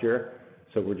last year.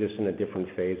 So we're just in a different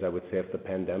phase, I would say, of the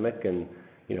pandemic, and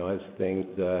as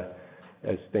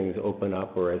things open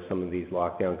up or as some of these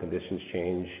lockdown conditions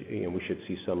change, we should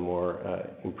see some more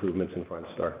improvements in front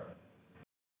store.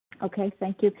 Okay,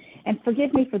 thank you. And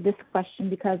forgive me for this question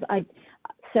because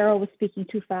Sarah was speaking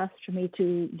too fast for me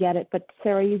to get it. But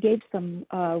Sarah, you gave some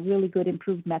really good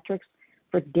improved metrics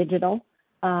for digital.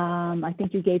 I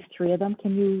think you gave 3 of them.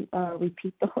 Can you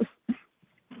repeat those?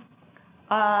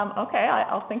 Okay,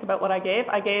 I'll think about what I gave.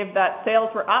 I gave that sales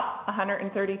were up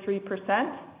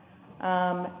 133%,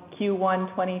 Q1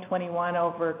 2021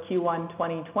 over Q1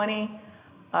 2020.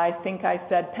 I think I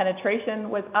said penetration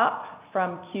was up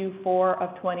from Q4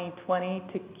 of 2020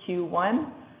 to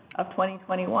Q1 of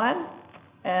 2021.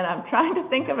 And I'm trying to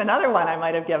think of another one I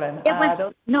might have given.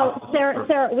 No,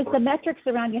 Sarah, it was the metrics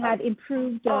around you had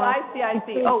improved. I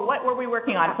see. Oh, what were we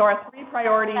working on? So our 3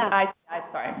 priorities,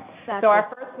 sorry. Exactly. So our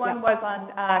first one was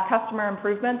on customer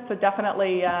improvement, so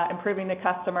definitely improving the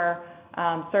customer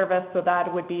service, so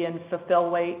that would be in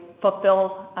fulfillment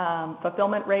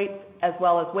rates as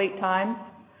well as wait times.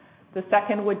 The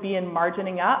second would be in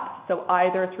margining up, so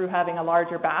either through having a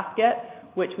larger basket,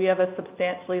 which we have a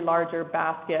substantially larger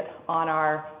basket on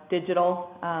our digital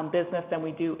business than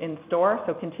we do in store.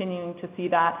 So continuing to see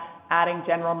that, adding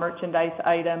general merchandise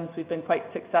items. We've been quite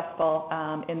successful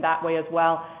in that way as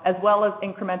well as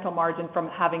incremental margin from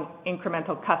having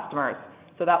incremental customers.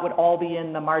 So that would all be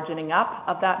in the margining up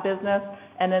of that business.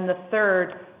 And then the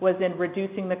third was in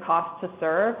reducing the cost to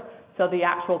serve. So the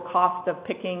actual cost of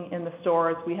picking in the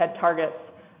stores, we had targets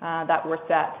that were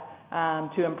set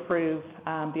to improve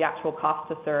the actual cost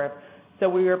to serve. So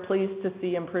we were pleased to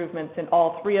see improvements in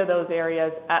all 3 of those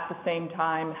areas at the same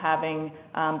time having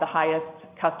the highest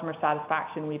customer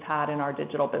satisfaction we've had in our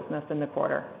digital business in the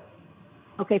quarter.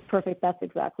 Okay, perfect. That's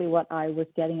exactly what I was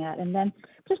getting at. And then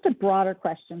just a broader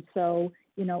question. So,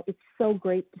 it's so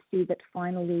great to see that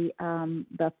finally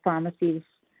the pharmacies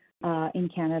in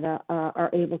Canada are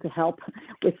able to help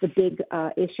with the big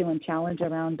issue and challenge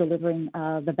around delivering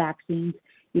the vaccines.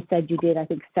 You said you did, I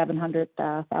think,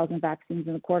 700,000 vaccines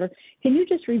in the quarter. Can you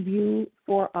just review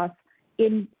for us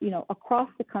across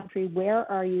the country, where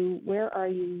are you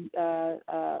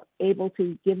able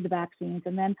to give the vaccines?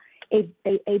 And then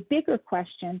a bigger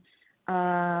question,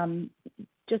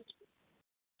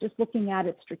 just looking at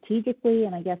it strategically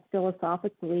and I guess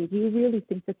philosophically, do you really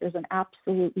think that there's an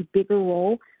absolutely bigger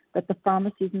role that the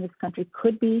pharmacies in this country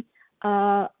could be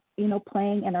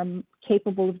playing and are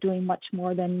capable of doing much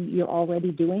more than you're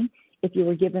already doing if you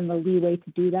were given the leeway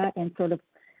to do that and sort of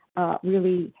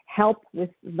really help with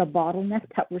the bottleneck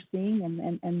that we're seeing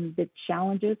and the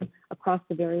challenges across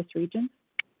the various regions?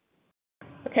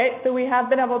 Okay, so we have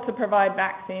been able to provide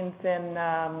vaccines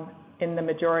in the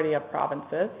majority of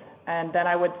provinces. And then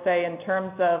I would say in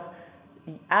terms of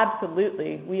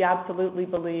we absolutely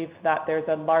believe that there's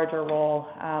a larger role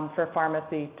for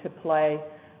pharmacy to play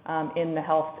in the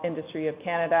health industry of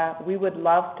Canada. We would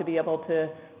love to be able to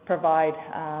provide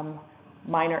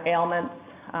minor ailments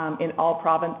in all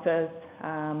provinces.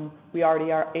 We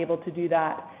already are able to do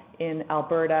that in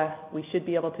Alberta. We should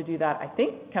be able to do that, I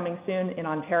think, coming soon in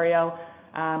Ontario.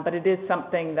 But it is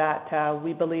something that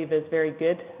we believe is very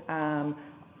good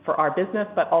for our business,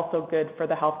 but also good for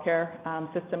the healthcare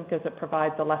system because it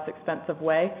provides a less expensive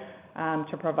way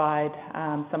to provide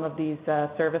some of these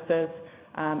services.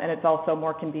 And it's also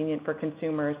more convenient for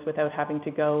consumers without having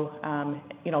to go,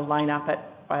 line up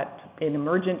at an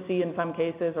emergency in some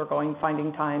cases or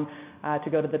finding time to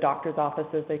go to the doctor's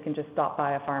offices. They can just stop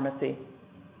by a pharmacy.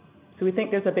 So we think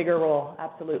there's a bigger role,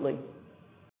 absolutely.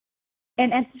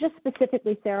 And just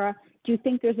specifically, Sarah, do you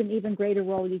think there's an even greater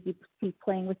role you could be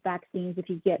playing with vaccines if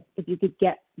you could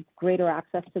get greater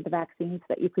access to the vaccines,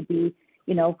 that you could be,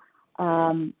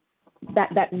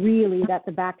 that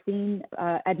the vaccine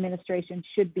administration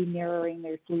should be mirroring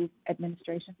their flu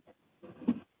administration?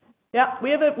 Yeah,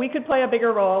 we could play a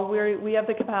bigger role. We have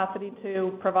the capacity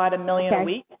to provide 1 million a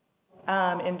week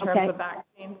in terms of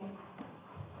vaccines.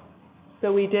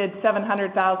 So we did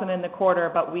 700,000 in the quarter,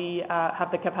 but we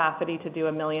have the capacity to do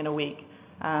 1 million a week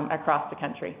across the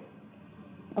country.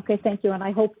 Okay, thank you. And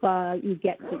I hope you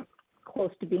get close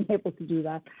to being able to do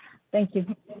that. Thank you.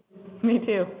 Me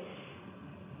too.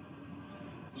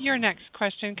 Your next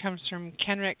question comes from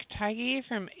Kenric Tyghe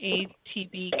from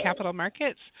ATB Capital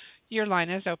Markets. Your line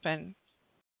is open.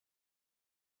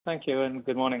 Thank you and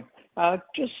good morning.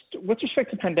 Just with respect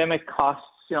to pandemic costs,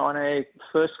 on a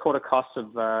first quarter cost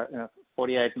of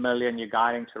 48 million, you're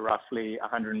guiding to roughly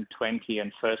 120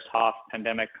 in first half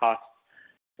pandemic costs.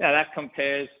 Now that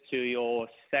compares to your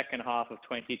second half of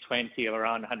 2020 of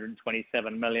around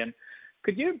 127 million.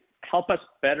 Could you help us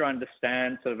better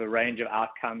understand sort of a range of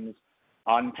outcomes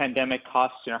on pandemic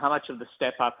costs? How much of the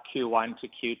step up Q1 to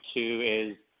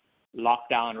Q2 is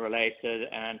lockdown related,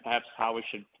 and perhaps how we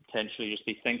should potentially just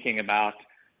be thinking about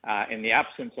in the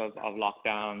absence of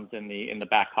lockdowns in the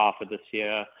back half of this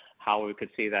year, how we could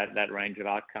see that range of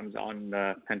outcomes on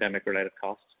pandemic related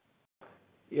costs?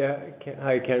 Yeah,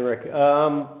 hi Kenric.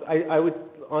 I would,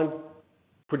 on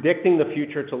predicting the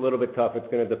future, it's a little bit tough. It's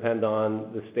going to depend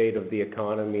on the state of the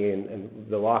economy and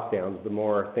the lockdowns. The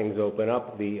more things open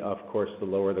up, of course, the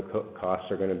lower the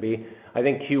costs are going to be. I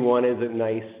think Q1 is a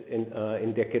nice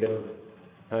indicative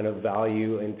kind of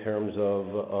value in terms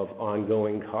of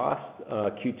ongoing costs.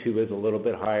 Q2 is a little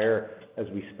bit higher as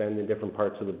we spend in different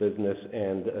parts of the business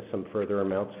and some further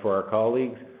amounts for our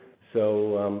colleagues.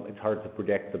 So it's hard to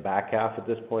predict the back half at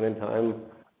this point in time.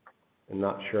 I'm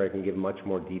not sure I can give much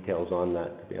more details on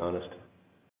that, to be honest.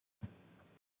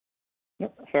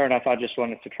 Yep, fair enough. I just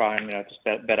wanted to try and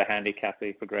just better handicap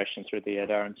the progression through the year,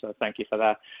 Darren. So thank you for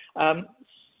that.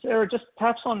 Sarah, just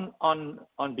perhaps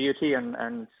on beauty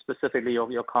and specifically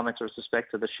your comments with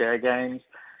respect to the share gains,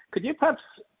 could you perhaps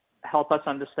help us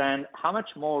understand how much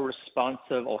more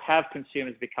responsive, or have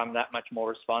consumers become that much more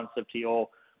responsive to your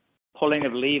pulling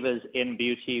of levers in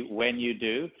beauty when you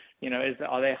do?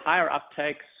 Are there higher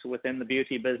uptakes within the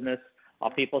beauty business?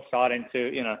 Are people starting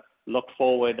to, look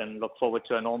forward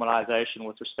to a normalization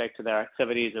with respect to their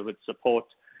activities that would support,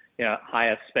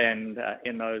 higher spend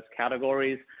in those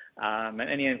categories? And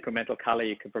any incremental color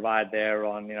you could provide there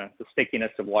on, the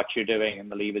stickiness of what you're doing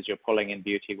and the levers you're pulling in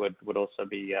beauty would also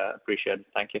be appreciated.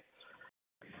 Thank you.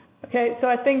 Okay, so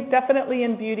I think definitely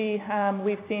in beauty,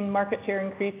 we've seen market share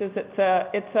increases.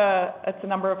 It's a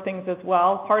number of things as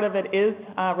well. Part of it is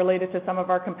related to some of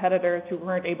our competitors who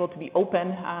weren't able to be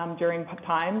open during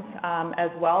times as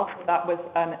well. So that was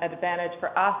an advantage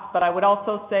for us. But I would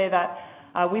also say that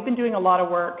we've been doing a lot of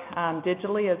work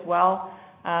digitally as well.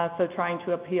 So trying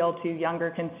to appeal to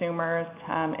younger consumers.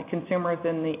 Consumers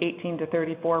in the 18 to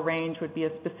 34 range would be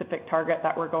a specific target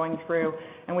that we're going through.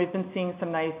 And we've been seeing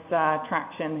some nice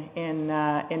traction in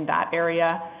that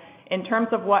area. In terms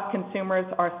of what consumers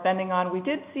are spending on, we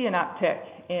did see an uptick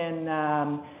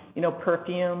in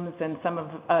perfumes and some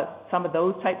of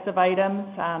those types of items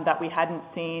that we hadn't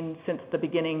seen since the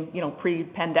beginning,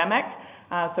 pre-pandemic.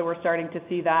 So we're starting to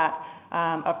see that.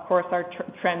 Of course, our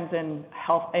trends in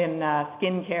health and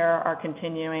skincare are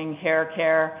continuing. Hair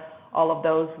care, all of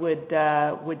those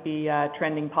would be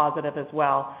trending positive as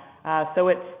well. So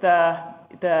it's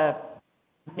the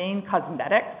main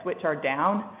cosmetics which are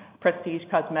down, prestige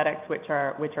cosmetics which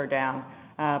are down,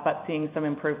 but seeing some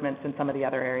improvements in some of the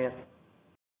other areas.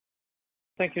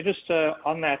 Thank you. Just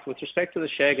on that, with respect to the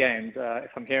share gains,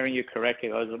 if I'm hearing you correctly,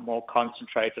 those are more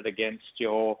concentrated against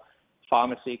your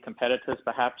pharmacy competitors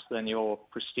perhaps than your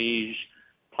prestige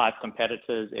type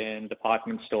competitors in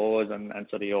department stores and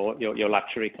sort of your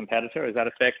luxury competitor. Is that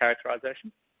a fair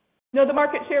characterization? No, the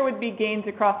market share would be gains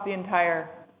across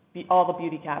all the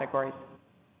beauty categories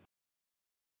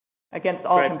against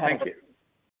all competitors. Thank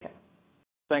you. Okay.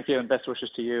 Thank you, and best wishes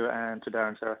to you and to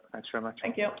Darren, Sarah. Thanks very much.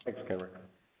 Thank you. Thanks, Cameron.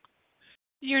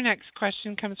 Your next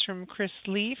question comes from Chris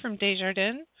Lee from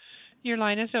Desjardins. Your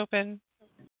line is open.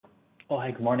 Oh,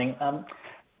 hi, good morning.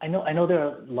 I know there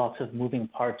are lots of moving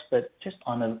parts, but just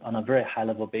on a very high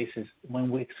level basis, when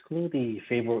we exclude the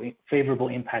favorable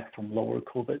impact from lower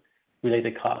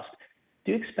COVID-related costs,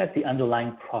 do you expect the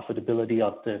underlying profitability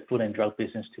of the food and drug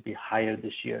business to be higher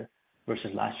this year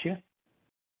versus last year?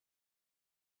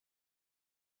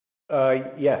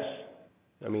 Yes.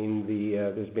 I mean,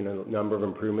 there's been a number of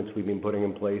improvements we've been putting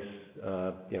in place,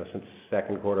 since the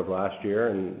second quarter of last year,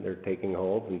 and they're taking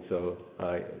hold, and so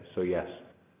yes.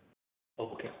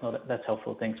 Okay, no, that's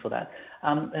helpful. Thanks for that.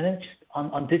 And then just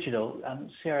on digital,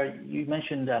 Sarah, you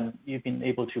mentioned you've been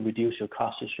able to reduce your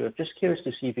cost to serve. Just curious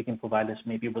to see if you can provide us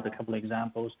maybe with a couple of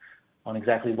examples on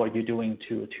exactly what you're doing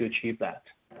to achieve that.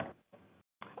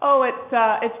 Oh,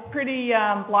 it's pretty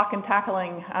block and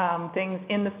tackling things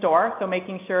in the store. So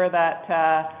making sure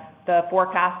that the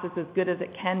forecast is as good as it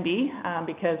can be,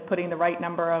 because putting the right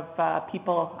number of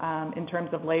people in terms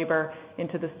of labor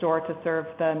into the store to serve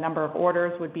the number of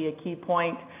orders would be a key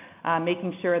point.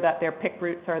 Making sure that their pick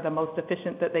routes are the most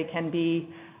efficient that they can be.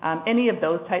 Any of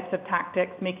those types of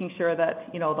tactics, making sure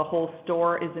that the whole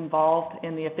store is involved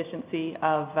in the efficiency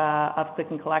of click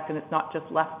and collect, and it's not just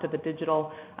left to the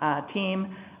digital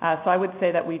team. So I would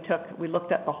say that we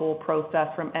looked at the whole process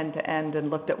from end to end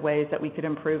and looked at ways that we could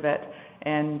improve it,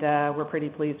 and we're pretty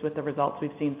pleased with the results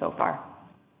we've seen so far.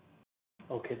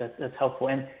 Okay, that's helpful.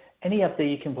 And any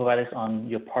update you can provide us on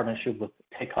your partnership with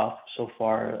Takeoff so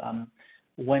far?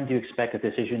 When do you expect a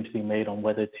decision to be made on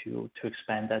whether to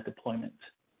expand that deployment?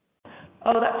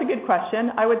 Oh, that's a good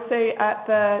question. I would say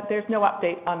there's no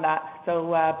update on that.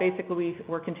 So basically,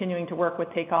 we're continuing to work with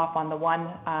Takeoff on the one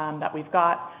that we've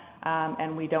got,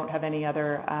 and we don't have any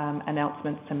other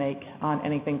announcements to make on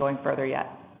anything going further yet.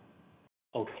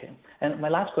 Okay. And my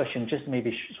last question, just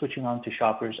maybe switching on to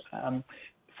Shoppers.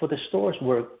 For the stores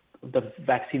where the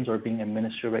vaccines are being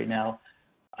administered right now,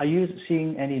 are you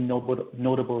seeing any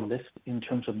notable lift in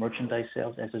terms of merchandise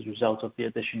sales as a result of the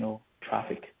additional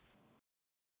traffic?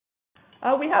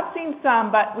 We have seen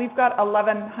some, but we've got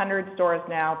 1,100 stores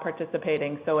now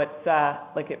participating, so it's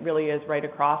it really is right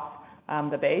across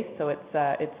the base. So it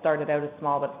started out as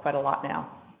small, but it's quite a lot now.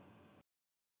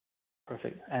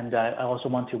 Perfect. And I also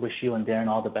want to wish you and Darren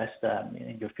all the best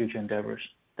in your future endeavors.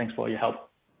 Thanks for all your help.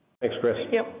 Thanks, Chris.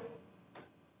 Thank you.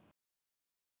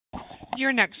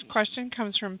 Your next question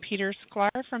comes from Peter Sklar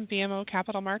from BMO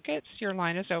Capital Markets. Your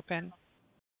line is open.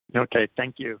 Okay,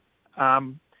 thank you.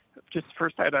 Just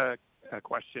first, I had a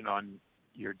question on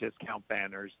your discount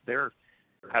banners. There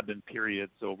have been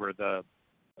periods over the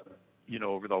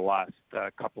last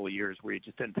couple of years where you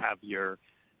just didn't have your,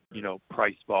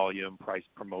 price volume, price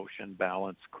promotion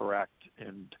balance correct.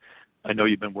 And I know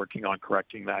you've been working on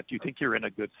correcting that. Do you think you're in a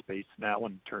good space now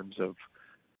in terms of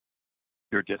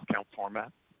your discount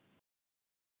format?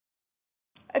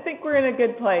 I think we're in a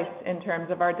good place in terms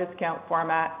of our discount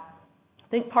format. I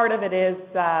think part of it is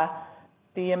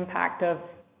the impact of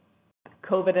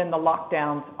COVID and the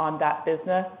lockdowns on that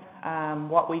business.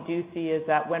 What we do see is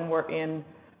that when we're in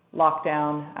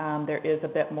lockdown, there is a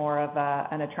bit more of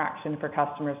an attraction for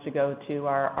customers to go to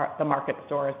the market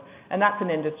stores. And that's an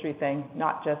industry thing,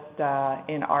 not just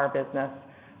in our business.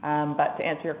 But to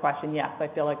answer your question, yes, I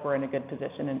feel like we're in a good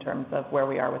position in terms of where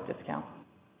we are with discount.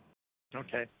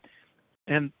 Okay.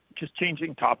 And just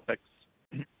changing topics,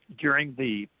 during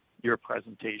your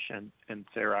presentation, and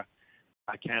Sarah,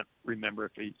 I can't remember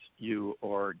if it's you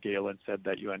or Galen said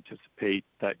that you anticipate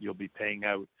that you'll be paying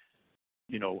out,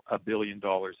 $1 billion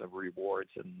of rewards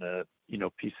in the,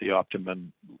 PC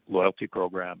Optimum loyalty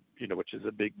program, which is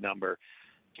a big number.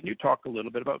 Can you talk a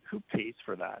little bit about who pays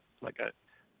for that? Like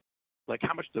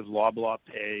how much does Loblaw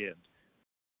pay, and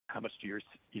how much do your,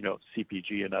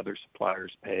 CPG and other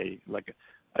suppliers pay?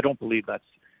 I don't believe that's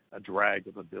a drag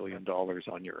of $1 billion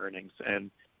on your earnings. And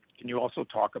can you also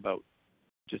talk about,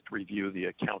 just review the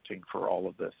accounting for all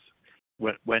of this?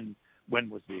 When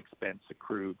was the expense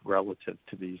accrued relative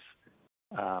to these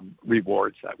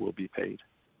rewards that will be paid?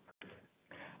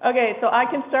 Okay, so I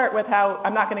can start with how,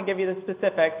 I'm not going to give you the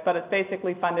specifics, but it's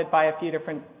basically funded by a few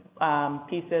different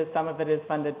pieces. Some of it is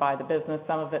funded by the business,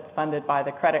 some of it's funded by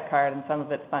the credit card, and some of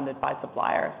it's funded by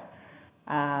suppliers.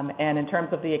 And in terms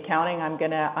of the accounting, I'm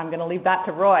gonna leave that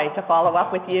to Roy to follow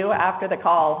up with you after the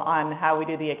call on how we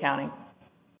do the accounting.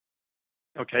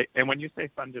 Okay, and when you say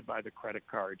funded by the credit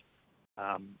card,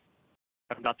 I'm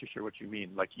not too sure what you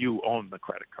mean. Like you own the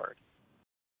credit card?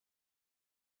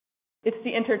 It's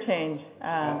the interchange.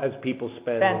 As people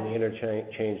spend on the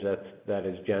interchange that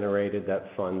is generated, that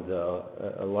funds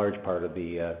a large part of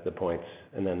the points,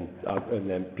 and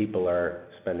then people are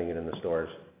spending it in the stores.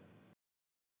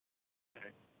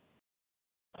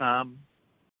 And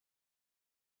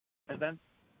then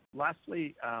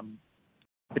lastly, I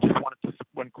just wanted to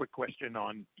one quick question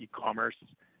on e-commerce.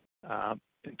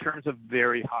 In terms of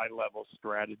very high level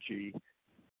strategy,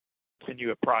 can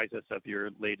you apprise us of your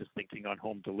latest thinking on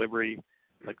home delivery?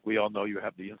 Like we all know you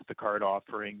have the Instacart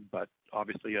offering, but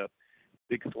obviously a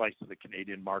big slice of the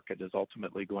Canadian market is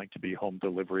ultimately going to be home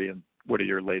delivery. And what are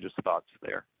your latest thoughts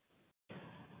there?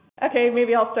 Okay,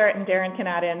 maybe I'll start and Darren can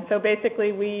add in. So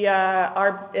basically,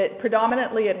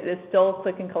 predominantly it is still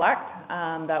click and collect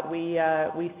that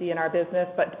we see in our business,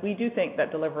 but we do think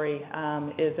that delivery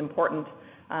is important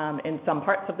in some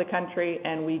parts of the country,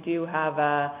 and we do have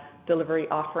a delivery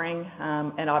offering,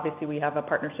 and obviously we have a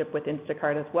partnership with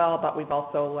Instacart as well, but we've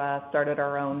also started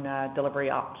our own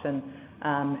delivery option,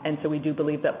 and so we do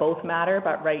believe that both matter,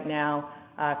 but right now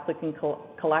click and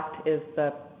collect is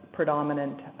the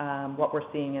predominant what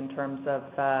we're seeing in terms of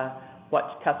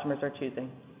what customers are choosing.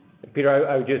 Peter,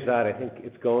 I would just add, I think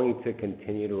it's going to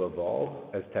continue to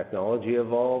evolve as technology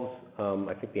evolves.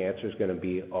 I think the answer is going to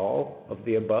be all of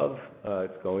the above.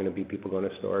 It's going to be people going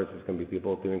to stores, it's going to be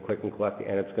people doing click and collect,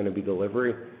 and it's going to be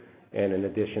delivery. And in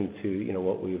addition to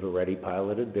what we've already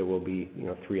piloted, there will be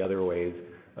 3 other ways.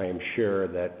 I am sure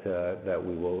that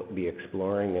we will be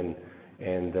exploring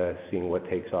and seeing what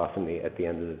takes off at the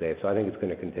end of the day. So I think it's going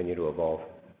to continue to evolve.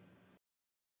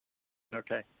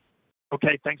 Okay.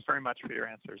 Okay, thanks very much for your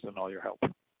answers and all your help.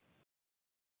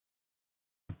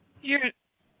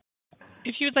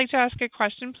 If you would like to ask a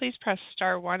question, please press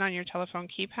star 1 on your telephone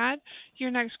keypad. Your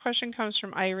next question comes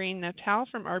from Irene Nattel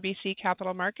from RBC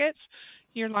Capital Markets.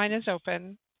 Your line is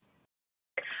open.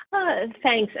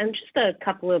 Thanks. And just a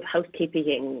couple of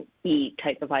housekeeping-y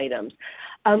type of items.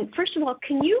 First of all,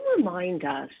 can you remind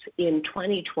us in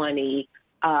 2020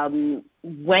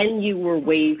 when you were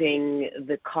waiving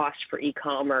the cost for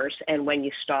e-commerce and when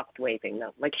you stopped waiving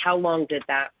them? Like how long did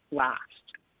that last?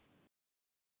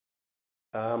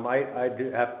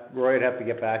 Roy would have to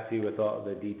get back to you with all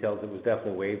the details. It was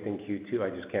definitely waived in Q2. I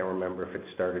just can't remember if it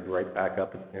started right back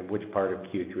up and which part of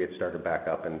Q3 it started back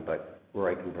up in, but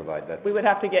Roy can provide that. We would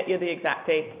have to get you the exact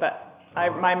date, but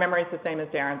My memory is the same as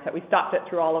Darren's, that we stopped it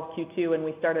through all of Q2 and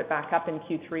we started back up in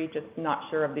Q3, just not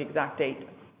sure of the exact date.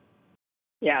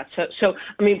 Yeah, so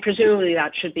I mean, presumably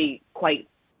that should be quite,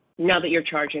 now that you're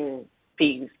charging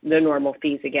fees, the normal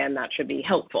fees again, that should be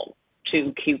helpful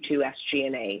to Q2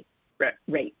 SG&A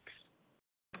rates.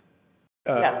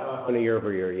 Yes. On a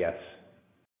year-over-year, yes.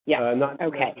 Yeah, not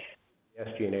okay. the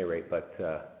SG&A rate, but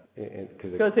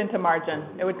because it goes into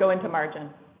margin. It would go into margin.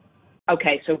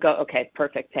 Okay, okay,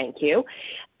 perfect, thank you.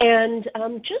 And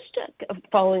just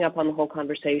following up on the whole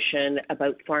conversation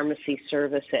about pharmacy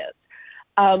services,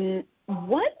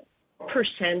 what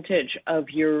percentage of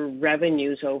your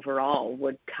revenues overall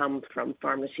would come from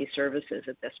pharmacy services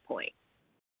at this point?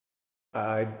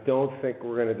 I don't think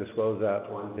we're going to disclose that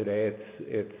one today.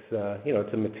 It's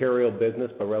a material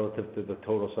business, but relative to the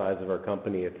total size of our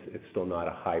company, it's still not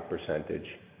a high percentage.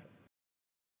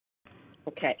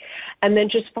 Okay, and then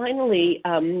just finally,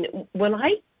 when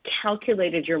I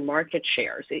calculated your market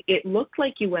shares, it looked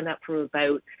like you went up from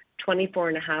about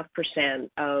 24.5%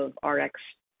 of RX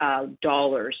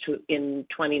dollars in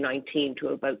 2019 to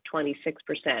about 26%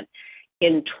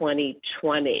 in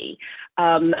 2020.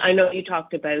 I know you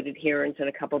talked about adherence and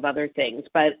a couple of other things,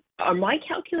 but are my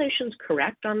calculations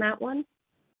correct on that one?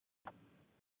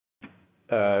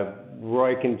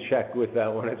 Roy can check with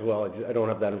that one as well. I don't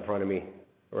have that in front of me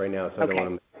right now, so I don't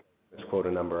want to misquote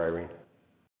a number, Irene.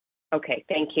 Okay,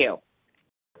 thank you.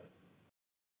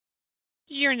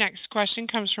 Your next question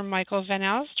comes from Michael Van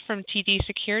Elst from TD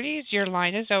Securities. Your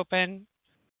line is open.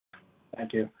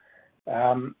 Thank you.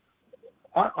 On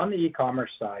the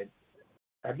e-commerce side,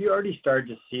 have you already started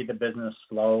to see the business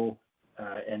slow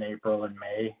in April and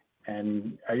May?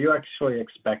 And are you actually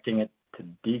expecting it to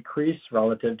decrease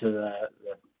relative to the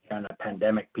kind of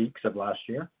pandemic peaks of last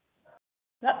year?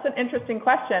 That's an interesting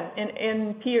question.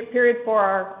 In period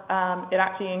 4, it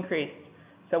actually increased.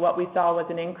 So what we saw was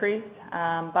an increase,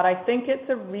 but I think it's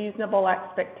a reasonable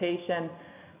expectation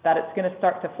that it's going to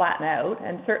start to flatten out.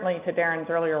 And certainly to Darren's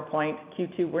earlier point,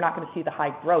 Q2, we're not going to see the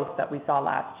high growth that we saw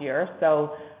last year.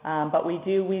 So, but we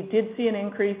did see an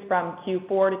increase from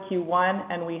Q4 to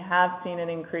Q1, and we have seen an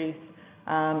increase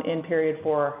in period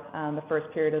 4, the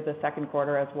first period of the second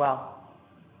quarter as well.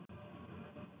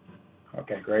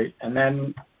 Okay, great. And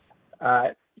then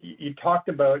you talked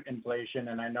about inflation,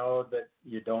 and I know that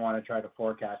you don't want to try to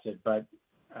forecast it, but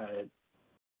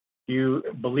do you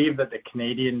believe that the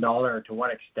Canadian dollar, or to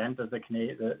what extent does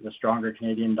the stronger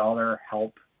Canadian dollar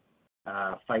help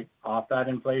fight off that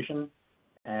inflation?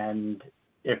 And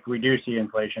if we do see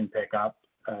inflation pick up,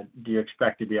 do you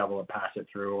expect to be able to pass it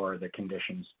through, or are the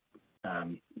conditions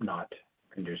not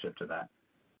conducive to that?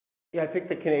 Yeah, I think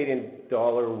the Canadian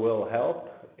dollar will help.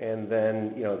 And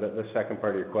then, the second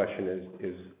part of your question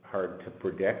is hard to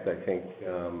predict. I think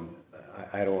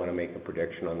I don't want to make a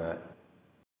prediction on that.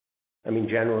 I mean,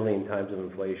 generally in times of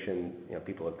inflation,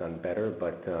 people have done better,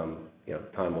 but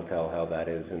time will tell how that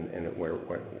is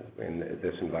in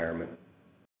this environment.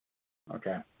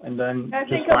 Okay, and then I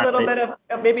think a little bit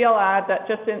of, maybe I'll add that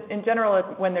just in general,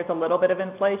 when there's a little bit of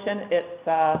inflation, it's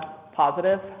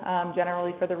positive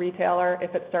generally for the retailer.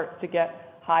 If it starts to get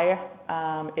higher,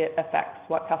 it affects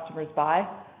what customers buy.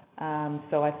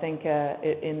 So I think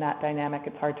in that dynamic,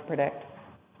 it's hard to predict,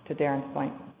 to Darren's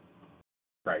point.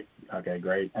 Right. Okay,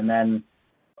 great. And then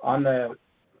on the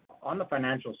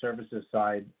financial services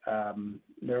side,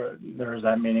 there was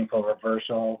that meaningful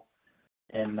reversal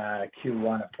in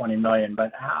Q1 of 20 million.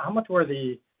 But how much were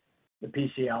the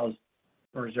PCLs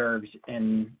reserves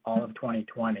in all of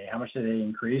 2020? How much did they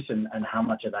increase, and how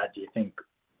much of that do you think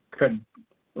could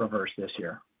reverse this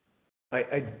year?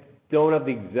 I don't have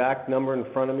the exact number in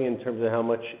front of me in terms of how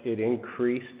much it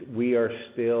increased. We are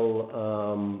still,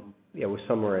 we're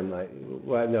somewhere in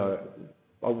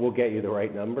we'll get you the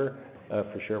right number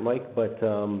for sure, Mike. But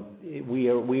we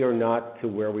are not to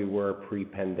where we were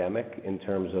pre-pandemic in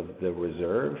terms of the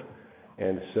reserve.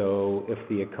 And so if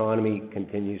the economy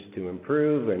continues to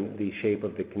improve and the shape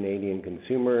of the Canadian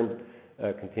consumer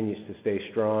continues to stay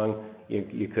strong,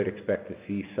 you could expect to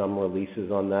see some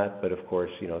releases on that. But of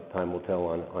course, time will tell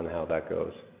on how that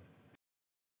goes.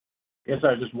 Yes,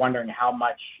 I was just wondering how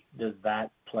much does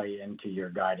that play into your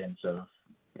guidance of,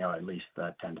 at least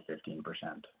 10 to 15%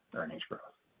 earnings growth?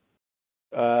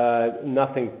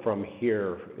 Nothing from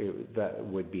here that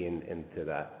would be into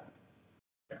that.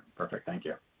 Yeah, perfect. Thank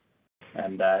you.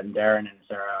 And Darren and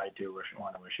Sarah, I do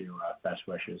want to wish you best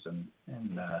wishes in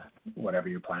whatever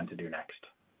you plan to do next.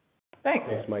 Thanks.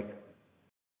 Thanks, Mike.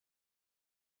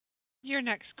 Your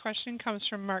next question comes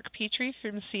from Mark Petrie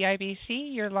from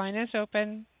CIBC. Your line is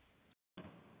open.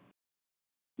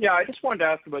 Yeah, I just wanted to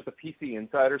ask about the PC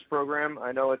Insiders program.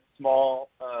 I know it's small,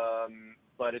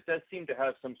 but it does seem to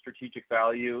have some strategic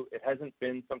value. It hasn't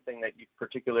been something that you've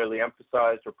particularly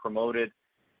emphasized or promoted,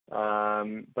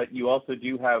 but you also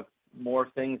do have more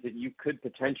things that you could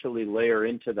potentially layer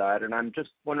into that. And I'm just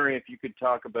wondering if you could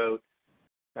talk about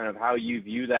kind of how you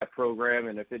view that program,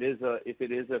 and if it is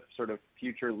a sort of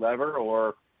future lever,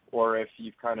 or if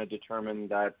you've kind of determined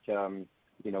that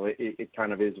it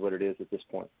kind of is what it is at this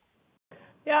point.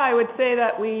 Yeah, I would say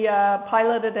that we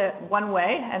piloted it one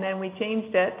way, and then we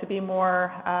changed it to be more,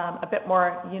 a bit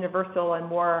more universal and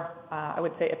more, I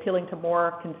would say, appealing to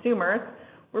more consumers.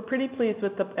 We're pretty pleased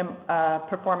with the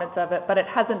performance of it, but it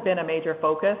hasn't been a major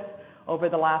focus over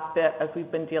the last bit as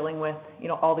we've been dealing with,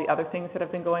 all the other things that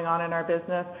have been going on in our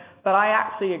business. But I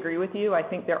actually agree with you. I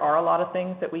think there are a lot of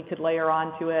things that we could layer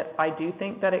onto it. I do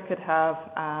think that it could have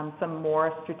some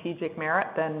more strategic merit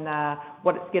than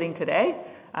what it's getting today.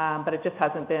 But it just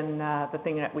hasn't been the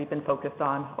thing that we've been focused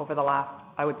on over the last,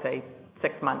 I would say,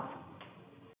 6 months.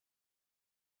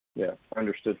 Yeah,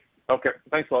 understood. Okay,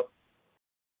 thanks a lot.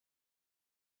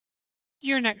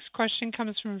 Your next question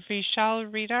comes from Vishal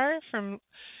Redar from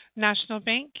National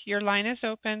Bank. Your line is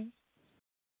open.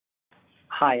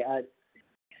 Hi.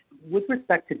 With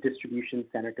respect to distribution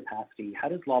center capacity, how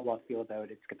does Loblaw feel about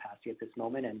its capacity at this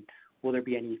moment, and will there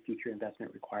be any future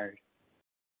investment required?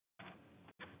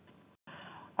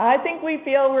 I think we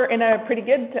feel we're in a pretty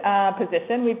good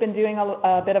position. We've been doing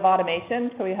a bit of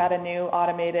automation. So we had a new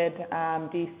automated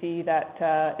DC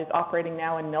that is operating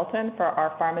now in Milton for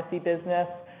our pharmacy business.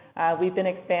 We've been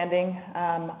expanding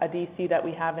a DC that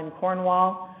we have in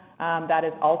Cornwall. That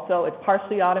is also, it's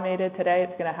partially automated today.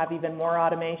 It's going to have even more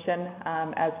automation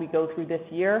as we go through this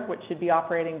year, which should be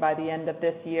operating by the end of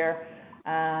this year.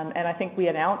 And I think we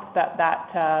announced that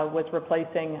was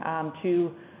replacing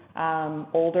two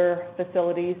older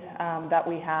facilities that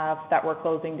we have that we're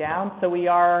closing down. So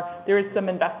there is some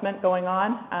investment going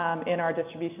on in our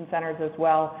distribution centers as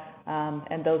well,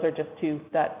 and those are just two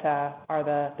that are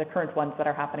the current ones that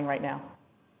are happening right now.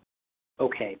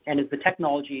 Okay, and is the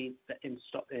technology that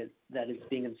is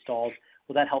being installed,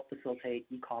 will that help facilitate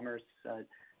e-commerce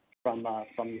from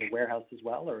your warehouse as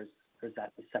well, or is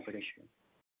that a separate issue?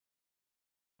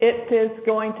 It is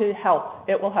going to help.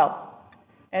 It will help.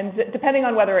 And depending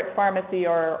on whether it's pharmacy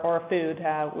or food,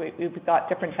 we've got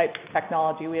different types of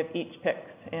technology. We have each picks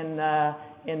in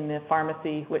the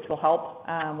pharmacy, which will help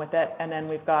with it, and then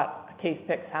we've got case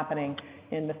picks happening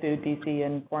in the food DC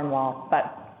in Cornwall.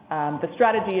 But the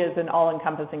strategy is an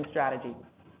all-encompassing strategy.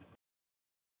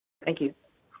 Thank you.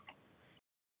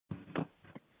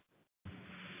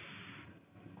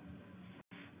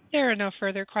 There are no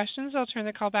further questions. I'll turn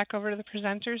the call back over to the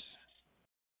presenters.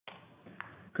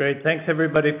 Great. Thanks,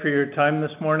 everybody, for your time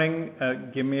this morning.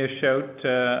 Give me a shout.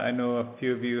 I know a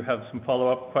few of you have some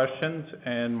follow-up questions,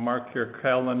 and mark your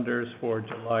calendars for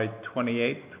July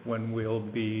 28th when we'll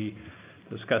be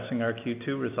discussing our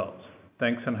Q2 results.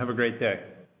 Thanks, and have a great day.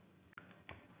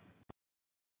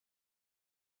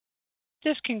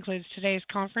 This concludes today's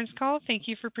conference call. Thank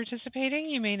you for participating.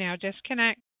 You may now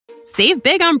disconnect. Save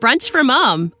big on brunch for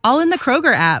mom, all in the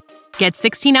Kroger app. Get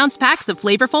 16-ounce packs of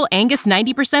flavorful Angus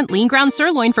 90% lean ground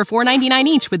sirloin for $4.99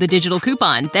 each with a digital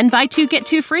coupon. Then buy 2, get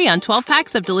 2 free on 12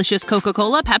 packs of delicious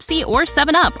Coca-Cola, Pepsi, or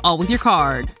 7-Up, all with your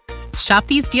card. Shop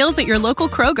these deals at your local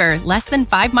Kroger, less than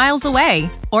 5 miles away.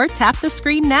 Or tap the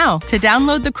screen now to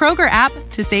download the Kroger app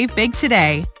to save big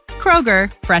today.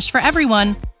 Kroger, fresh for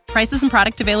everyone. Prices and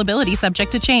product availability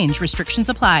subject to change. Restrictions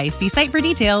apply. See site for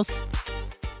details.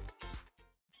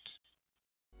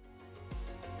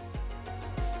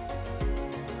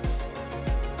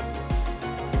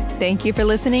 Thank you for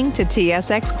listening to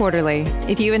TSX Quarterly.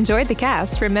 If you enjoyed the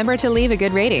cast, remember to leave a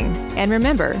good rating. And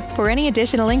remember, for any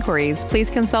additional inquiries,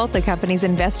 please consult the company's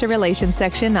investor relations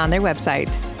section on their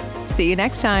website. See you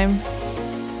next time.